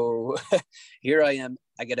 So here I am.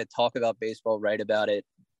 I get to talk about baseball, write about it,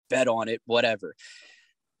 bet on it, whatever.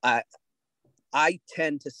 I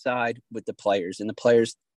tend to side with the players, and the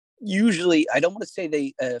players usually, I don't want to say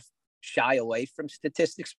they shy away from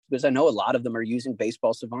statistics, because I know a lot of them are using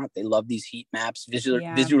Baseball Savant. They love these heat maps,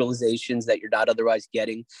 visualizations that you're not otherwise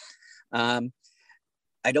getting.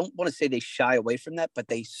 I don't want to say they shy away from that, but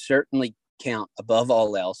they certainly count above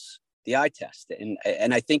all else the eye test.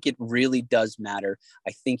 And I think it really does matter.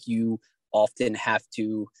 I think you often have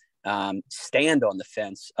to stand on the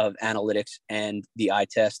fence of analytics and the eye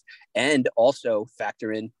test, and also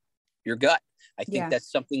factor in your gut. I think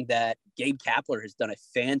that's something that Gabe Kapler has done a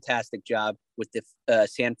fantastic job with the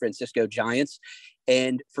San Francisco Giants.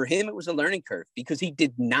 And for him, it was a learning curve, because he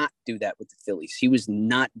did not do that with the Phillies. He was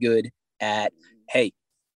not good at, hey,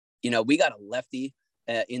 we got a lefty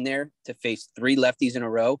in there to face 3 lefties in a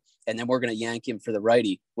row, and then we're going to yank him for the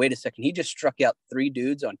righty. Wait a second. He just struck out 3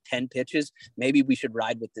 dudes on 10 pitches. Maybe we should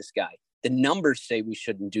ride with this guy. The numbers say we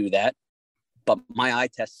shouldn't do that, but my eye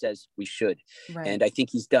test says we should. Right. And I think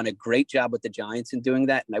he's done a great job with the Giants in doing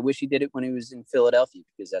that. And I wish he did it when he was in Philadelphia,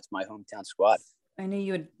 because that's my hometown squad. I knew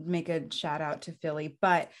you would make a shout out to Philly,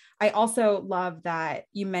 but I also love that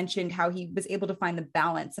you mentioned how he was able to find the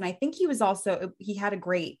balance. And I think he had a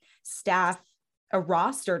great staff, a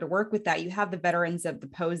roster to work with that. You have the veterans of the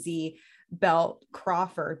Posey, Belt,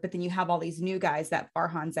 Crawford, but then you have all these new guys that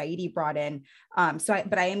Farhan Zaidi brought in.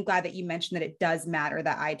 But I am glad that you mentioned that it does matter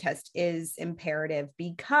that eye test is imperative,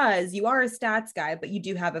 because you are a stats guy, but you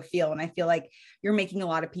do have a feel. And I feel like you're making a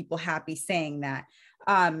lot of people happy saying that.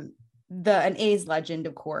 An A's legend,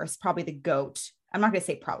 of course, probably the GOAT. I'm not going to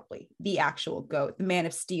say probably, the actual GOAT, the Man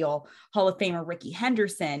of Steel, Hall of Famer Rickey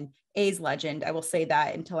Henderson, A's legend. I will say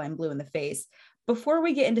that until I'm blue in the face. Before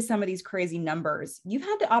we get into some of these crazy numbers, you've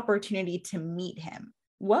had the opportunity to meet him.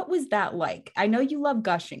 What was that like? I know you love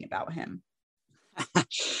gushing about him.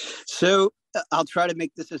 So I'll try to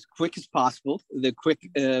make this as quick as possible, the quick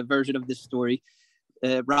version of this story.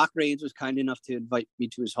 Rock Raines was kind enough to invite me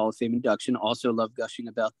to his Hall of Fame induction. Also love gushing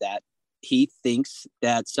about that. He thinks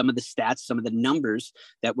that some of the stats, some of the numbers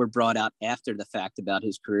that were brought out after the fact about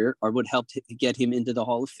his career are what helped to get him into the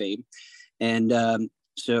Hall of Fame. And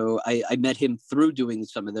so I met him through doing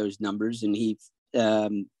some of those numbers, and he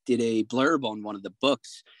did a blurb on one of the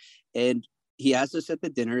books, and he asked us at the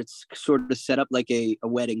dinner. It's sort of set up like a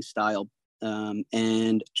wedding style.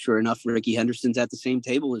 And sure enough, Rickey Henderson's at the same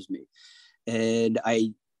table as me. And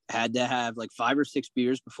I had to have like 5 or 6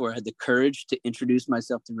 beers before I had the courage to introduce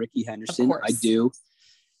myself to Rickey Henderson. I do.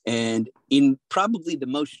 And in probably the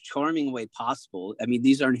most charming way possible. I mean,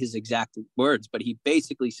 these aren't his exact words, but he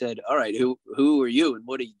basically said, all right, who are you and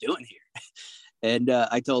what are you doing here? And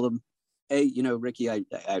I told him, hey, Rickey, I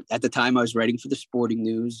at the time I was writing for the Sporting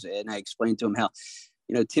News, and I explained to him how,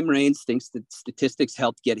 Tim Raines thinks that statistics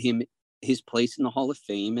helped get him his place in the Hall of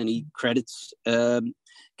Fame. And he credits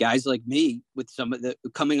guys like me with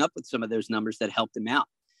coming up with some of those numbers that helped him out.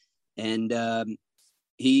 And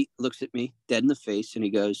he looks at me dead in the face and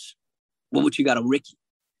he goes, well, what you got a Rickey?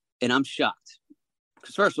 And I'm shocked,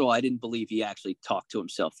 because first of all, I didn't believe he actually talked to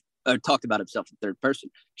himself talked about himself in third person.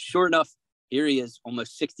 Sure enough, here he is,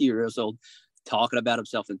 almost 60 years old, talking about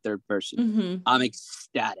himself in third person. Mm-hmm. I'm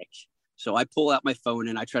ecstatic. So I pull out my phone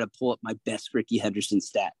and I try to pull up my best Rickey Henderson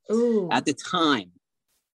stat. Ooh. At the time,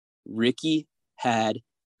 Rickey had,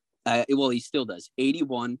 he still does,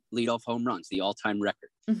 81 leadoff home runs, the all-time record.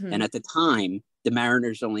 Mm-hmm. And at the time, the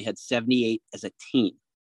Mariners only had 78 as a team.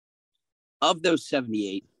 Of those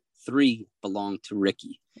 78, 3 belonged to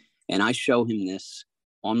Rickey. And I show him this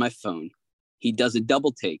on my phone. He does a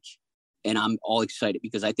double take, and I'm all excited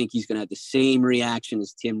because I think he's going to have the same reaction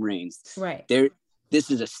as Tim Raines. Right. This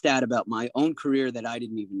is a stat about my own career that I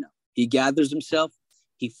didn't even know. He gathers himself,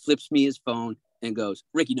 he flips me his phone and goes,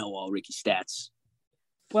 Rickey know all Rickey stats.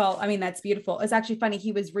 Well, I mean, that's beautiful. It's actually funny.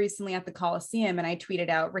 He was recently at the Coliseum and I tweeted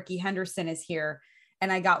out, Rickey Henderson is here.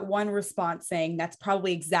 And I got one response saying, that's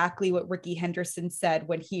probably exactly what Rickey Henderson said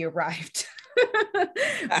when he arrived.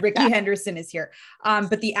 Rickey Henderson is here.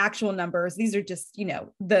 But the actual numbers, these are just,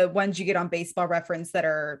 the ones you get on Baseball Reference that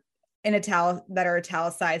are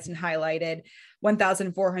italicized and highlighted.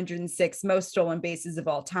 1,406 most stolen bases of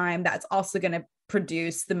all time. That's also going to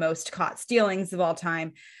produce the most caught stealings of all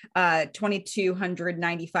time.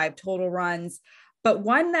 2,295 total runs. But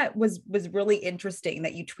one that was really interesting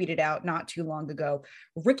that you tweeted out not too long ago,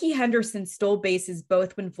 Rickey Henderson stole bases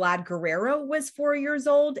both when Vlad Guerrero was 4 years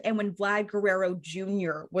old and when Vlad Guerrero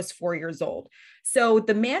Jr. was 4 years old. So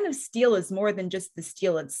the man of steel is more than just the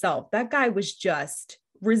steal itself. That guy was just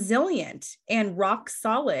resilient and rock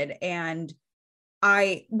solid. And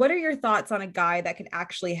what are your thoughts on a guy that could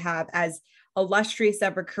actually have as illustrious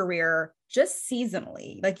of a career just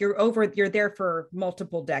seasonally? Like you're there for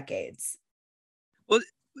multiple decades. Well,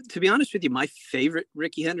 to be honest with you, my favorite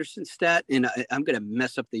Rickey Henderson stat, and I'm going to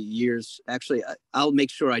mess up the years. Actually, I'll make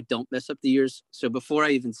sure I don't mess up the years. So before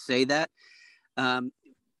I even say that,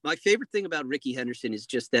 my favorite thing about Rickey Henderson is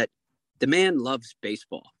just that the man loves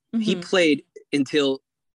baseball. Mm-hmm. He played until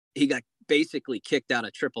he got basically kicked out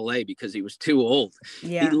of AAA because he was too old.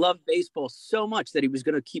 Yeah. He loved baseball so much that he was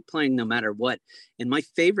going to keep playing no matter what. And my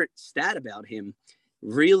favorite stat about him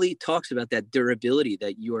really talks about that durability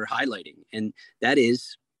that you are highlighting. And that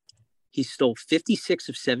is, he stole 56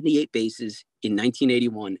 of 78 bases in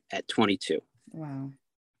 1981 at 22. Wow.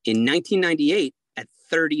 In 1998 at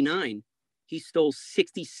 39, he stole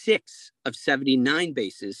 66 of 79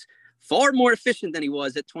 bases, far more efficient than he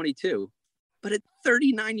was at 22, but at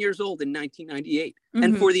 39 years old in 1998. Mm-hmm.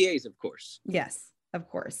 And for the A's, of course. Yes, of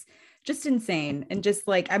course. Just insane. And just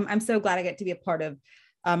like, I'm so glad I get to be a part of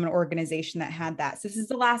an organization that had that. So this is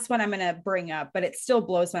the last one I'm going to bring up, but it still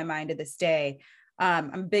blows my mind to this day.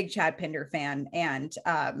 I'm a big Chad Pinder fan, and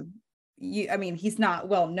he's not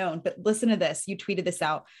well known, but listen to this. You tweeted this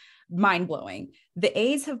out. Mind blowing. The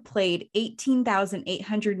A's have played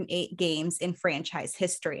 18,808 games in franchise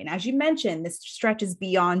history. And as you mentioned, this stretches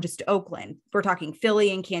beyond just Oakland. We're talking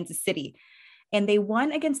Philly and Kansas City. And they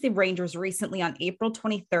won against the Rangers recently on April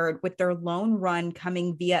 23rd with their lone run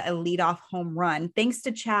coming via a leadoff home run, thanks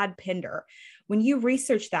to Chad Pinder. When you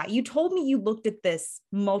researched that, you told me you looked at this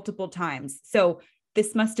multiple times. So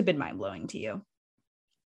this must have been mind-blowing to you.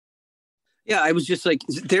 Yeah, I was just like,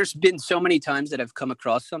 there's been so many times that I've come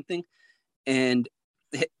across something, and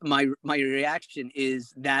my reaction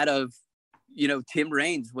is that of, Tim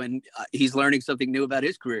Raines when he's learning something new about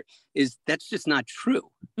his career, is that's just not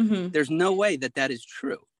true. Mm-hmm. There's no way that is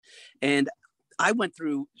true. And I went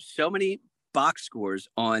through so many box scores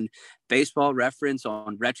on Baseball Reference,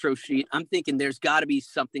 on Retro Sheet. I'm thinking there's got to be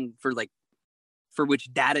something for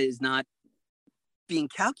which data is not being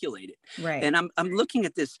calculated. Right. And I'm looking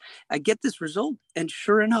at this, I get this result, and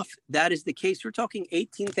sure enough, that is the case. We're talking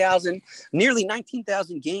 18,000, nearly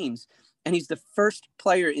 19,000 games, and he's the first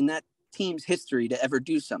player in that team's history to ever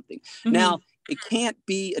do something. Mm-hmm. Now, it can't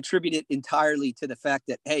be attributed entirely to the fact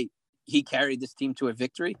that, hey, he carried this team to a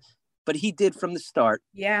victory, but he did from the start.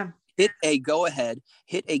 Yeah. Hit a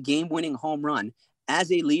game-winning home run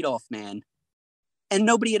as a leadoff man, and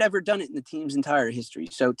nobody had ever done it in the team's entire history.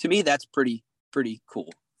 So to me, that's pretty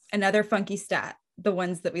cool. Another funky stat, the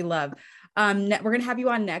ones that we love. We're going to have you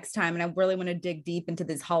on next time, and I really want to dig deep into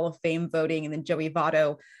this Hall of Fame voting and then Joey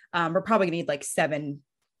Votto. We're probably going to need like 7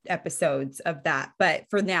 episodes of that. But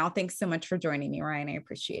for now, thanks so much for joining me, Ryan. I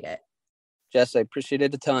appreciate it. Jess, I appreciate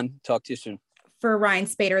it a ton. Talk to you soon. For Ryan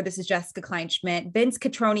Spader, this is Jessica Kleinschmidt. Vince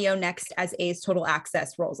Cotroneo next as A's Total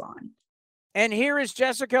Access rolls on. And here is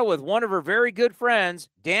Jessica with one of her very good friends,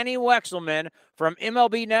 Danny Wexelman from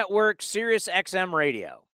MLB Network Sirius XM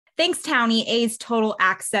Radio. Thanks, Townie. A's Total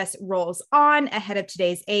Access rolls on ahead of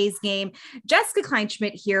today's A's game. Jessica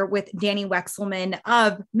Kleinschmidt here with Danny Wexelman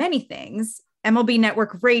of many things, MLB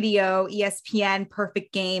Network Radio, ESPN,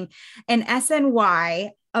 Perfect Game, and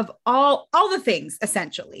SNY, of all the things,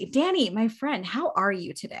 essentially. Danny, my friend, how are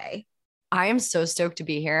you today? I am so stoked to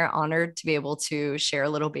be here, honored to be able to share a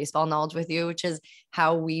little baseball knowledge with you, which is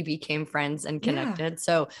how we became friends and connected. Yeah.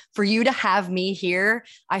 So for you to have me here,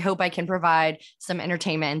 I hope I can provide some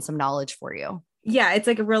entertainment and some knowledge for you. Yeah, it's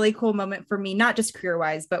like a really cool moment for me, not just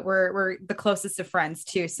career-wise, but we're the closest of friends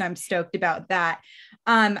too. So I'm stoked about that.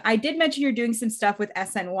 I did mention you're doing some stuff with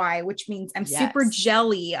SNY, which means I'm super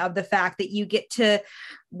jelly of the fact that you get to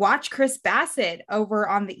watch Chris Bassitt over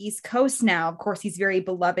on the East Coast now. Of course, he's very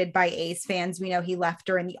beloved by A's fans. We know he left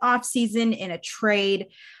during the offseason in a trade.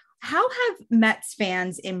 How have Mets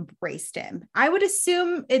fans embraced him? I would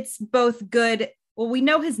assume it's both good. Well, we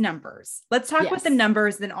know his numbers. Let's talk about the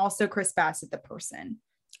numbers, then also Chris Bassitt, the person.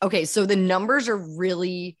 Okay, so the numbers are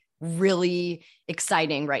really, really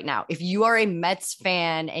exciting right now. If you are a Mets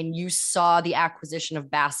fan and you saw the acquisition of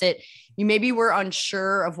Bassitt, you maybe were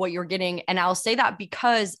unsure of what you're getting. And I'll say that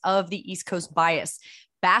because of the East Coast bias.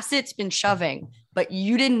 Bassitt's been shoving, but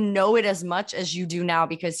you didn't know it as much as you do now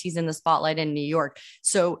because he's in the spotlight in New York.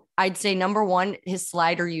 So I'd say number one, his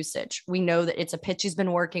slider usage. We know that it's a pitch he's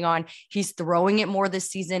been working on. He's throwing it more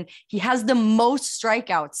this season. He has the most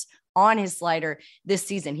strikeouts on his slider this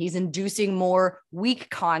season. He's inducing more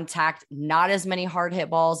weak contact, not as many hard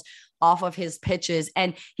hit balls off of his pitches.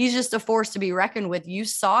 And he's just a force to be reckoned with. You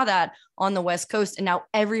saw that on the West Coast. And now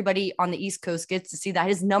everybody on the East Coast gets to see that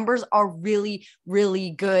his numbers are really, really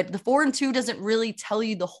good. The 4-2 doesn't really tell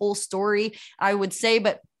you the whole story, I would say,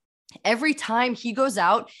 but every time he goes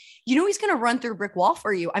out, you know, he's going to run through a brick wall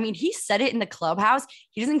for you. I mean, he said it in the clubhouse.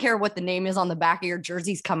 He doesn't care what the name is on the back of your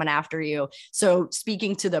jerseys coming after you. So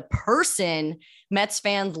speaking to the person, Mets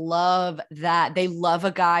fans love that. They love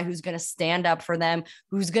a guy who's going to stand up for them,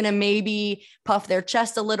 who's going to maybe puff their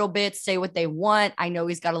chest a little bit, say what they want. I know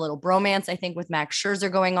he's got a little bromance, I think, with Max Scherzer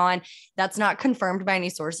going on. That's not confirmed by any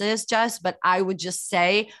sources, Jess, but I would just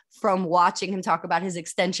say from watching him talk about his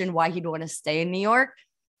extension, why he'd want to stay in New York,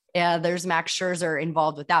 there's Max Scherzer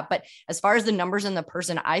involved with that. But as far as the numbers and the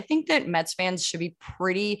person, I think that Mets fans should be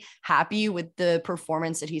pretty happy with the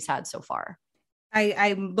performance that he's had so far.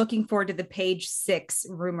 I'm looking forward to the page 6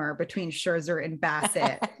 rumor between Scherzer and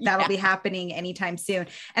Bassitt. That'll be happening anytime soon.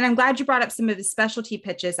 And I'm glad you brought up some of his specialty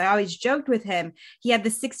pitches. I always joked with him. He had the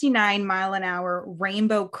 69-mile-an-hour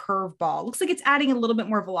rainbow curveball. Looks like it's adding a little bit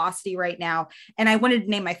more velocity right now. And I wanted to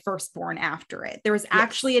name my firstborn after it. There was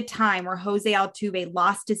actually a time where Jose Altuve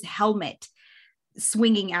lost his helmet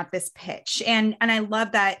swinging at this pitch. And I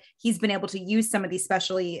love that he's been able to use some of these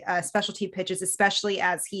specialty pitches, especially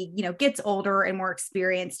as he, you know, gets older and more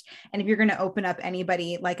experienced. And if you're going to open up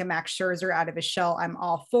anybody like a Max Scherzer out of his shell, I'm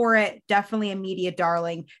all for it. Definitely a media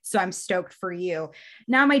darling. So I'm stoked for you.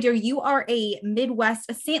 Now, my dear, you are a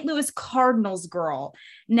St. Louis Cardinals girl.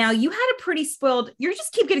 Now you had a pretty spoiled, you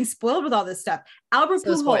just keep getting spoiled with all this stuff. Albert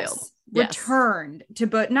Pujols returned to,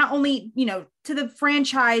 but not only, you know, to the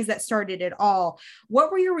franchise that started it all.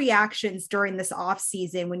 What were your reactions during this off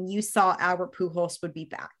season when you saw Albert Pujols would be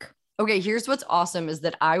back? Okay, here's what's awesome is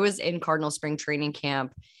that I was in Cardinal spring training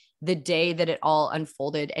camp the day that it all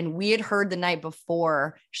unfolded. And we had heard the night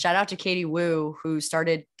before, shout out to Katie Wu, who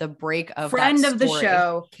started the break of friend of the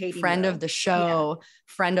show, Katie friend Wu. Of the show,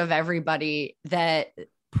 friend of everybody, that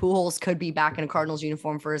Pujols could be back in a Cardinals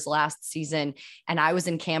uniform for his last season. And I was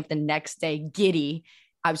in camp the next day, giddy.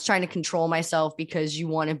 I was trying to control myself because you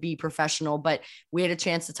want to be professional, but we had a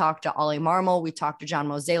chance to talk to Ollie Marmol. We talked to John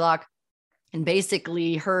Mozeliak and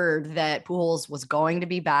basically heard that Pujols was going to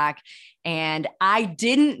be back. And I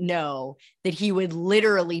didn't know that he would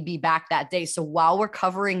literally be back that day. So while we're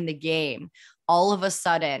covering the game, all of a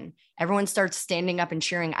sudden, everyone starts standing up and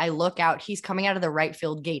cheering. I look out, he's coming out of the right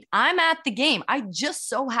field gate. I'm at the game. I just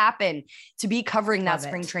so happen to be covering that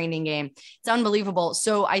spring training game. It's unbelievable.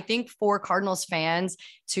 So I think for Cardinals fans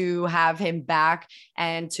to have him back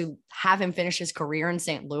and to have him finish his career in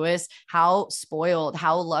St. Louis, how spoiled,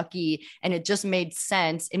 how lucky. And it just made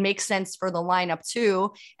sense. It makes sense for the lineup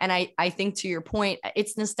too. And I think to your point,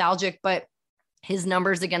 it's nostalgic, but his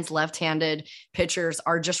numbers against left-handed pitchers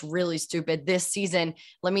are just really stupid this season.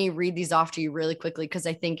 Let me read these off to you really quickly because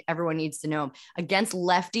I think everyone needs to know them. Against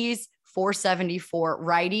lefties, 474.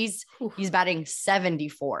 Righties, he's batting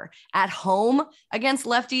 74. At home against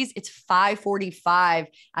lefties, it's 545.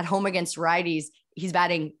 At home against righties, he's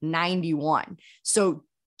batting 91. So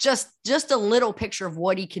just a little picture of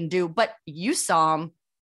what he can do. But you saw him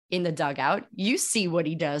in the dugout. You see what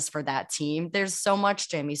he does for that team. There's so much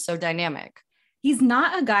to him. He's so dynamic. He's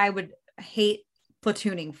not a guy I would hate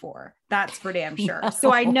platooning for. That's for damn sure.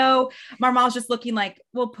 So I know Marmal's just looking like,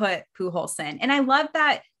 we'll put Pujols in. And I love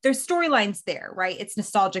that there's storylines there, right? It's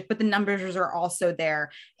nostalgic, but the numbers are also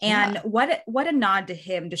there. And what a nod to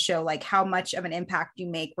him to show like how much of an impact you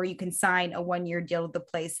make, where you can sign a 1-year deal with the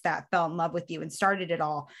place that fell in love with you and started it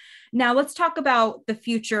all. Now let's talk about the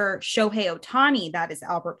future Shohei Ohtani. That is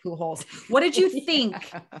Albert Pujols. What did you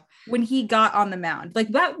think when he got on the mound? Like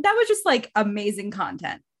that was just like amazing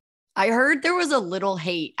content. I heard there was a little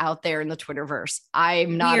hate out there in the Twitterverse.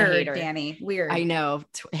 I'm not a hater. Danny. Weird. I know.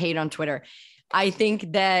 Hate on Twitter. I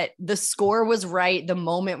think that the score was right. The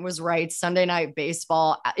moment was right. Sunday Night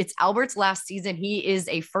Baseball. It's Albert's last season. He is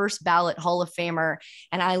a first ballot Hall of Famer.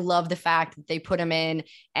 And I love the fact that they put him in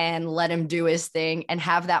and let him do his thing and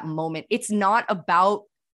have that moment. It's not about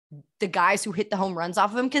the guys who hit the home runs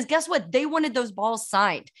off of him, because guess what? They wanted those balls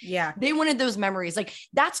signed. Yeah. They wanted those memories. Like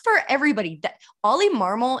that's for everybody. That Ollie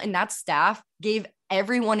Marmol and that staff gave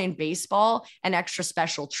everyone in baseball an extra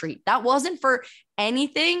special treat. That wasn't for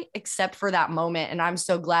anything except for that moment. And I'm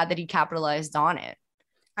so glad that he capitalized on it.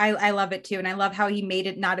 I love it too. And I love how he made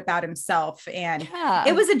it not about himself. And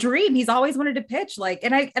it was a dream. He's always wanted to pitch. Like,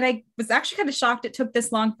 and I was actually kind of shocked it took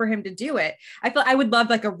this long for him to do it. I feel I would love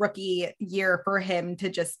like a rookie year for him to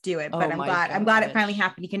just do it. But I'm glad it finally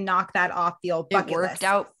happened. He can knock that off the old bucket list. It worked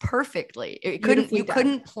out perfectly. You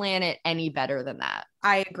couldn't plan it any better than that.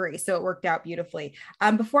 I agree. So it worked out beautifully.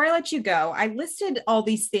 Before I let you go, I listed all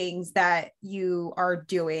these things that you are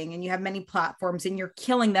doing, and you have many platforms and you're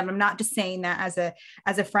killing them. I'm not just saying that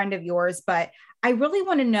as a friend of yours, but I really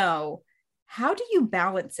want to know, how do you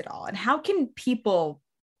balance it all, and how can people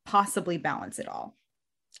possibly balance it all?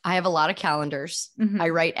 I have a lot of calendars. I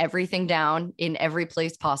write everything down in every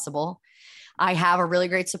place possible. I have a really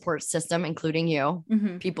great support system, including you,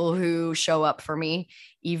 people who show up for me,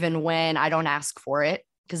 even when I don't ask for it,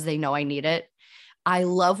 because they know I need it. I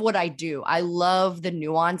love what I do. I love the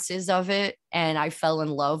nuances of it. And I fell in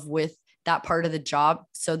love with that part of the job.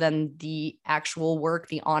 So then the actual work,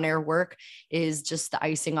 the on-air work, is just the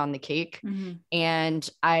icing on the cake. And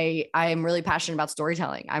I am really passionate about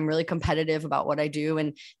storytelling. I'm really competitive about what I do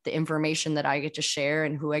and the information that I get to share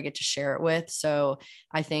and who I get to share it with. So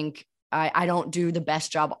I think I don't do the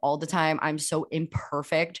best job all the time. I'm so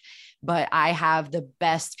imperfect, but I have the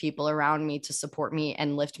best people around me to support me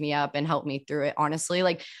and lift me up and help me through it. Honestly,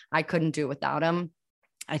 like I couldn't do it without them.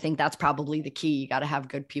 I think that's probably the key. You got to have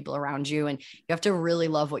good people around you, and you have to really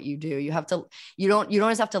love what you do. You don't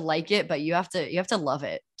just have to like it, but you have to love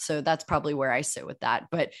it. So that's probably where I sit with that.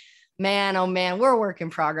 But man, oh man, we're a work in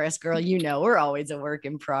progress, girl. You know, we're always a work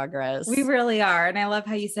in progress. We really are. And I love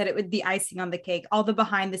how you said it with the icing on the cake, all the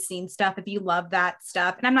behind the scenes stuff. If you love that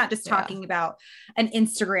stuff, and I'm not just talking about an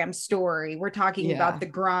Instagram story, we're talking about the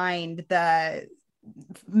grind, the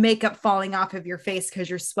makeup falling off of your face because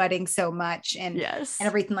you're sweating so much and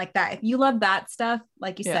everything like that. If you love that stuff,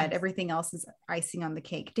 like you said, everything else is icing on the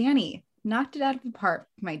cake. Danny, knocked it out of the park,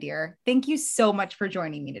 my dear. Thank you so much for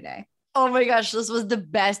joining me today. Oh my gosh, this was the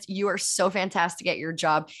best. You are so fantastic at your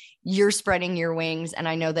job. You're spreading your wings. And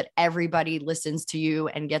I know that everybody listens to you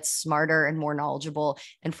and gets smarter and more knowledgeable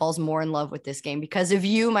and falls more in love with this game because of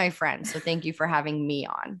you, my friend. So thank you for having me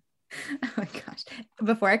on. Oh my gosh.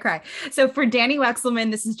 Before I cry. So for Danny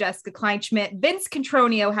Wexelman, this is Jessica Kleinschmidt. Vince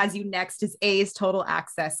Contronio has you next as A's Total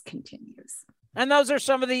Access continues. And those are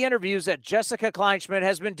some of the interviews that Jessica Kleinschmidt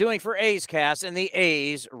has been doing for A's Cast and the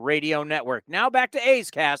A's Radio Network. Now back to A's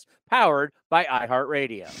Cast, powered by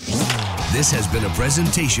iHeartRadio. This has been a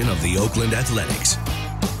presentation of the Oakland Athletics.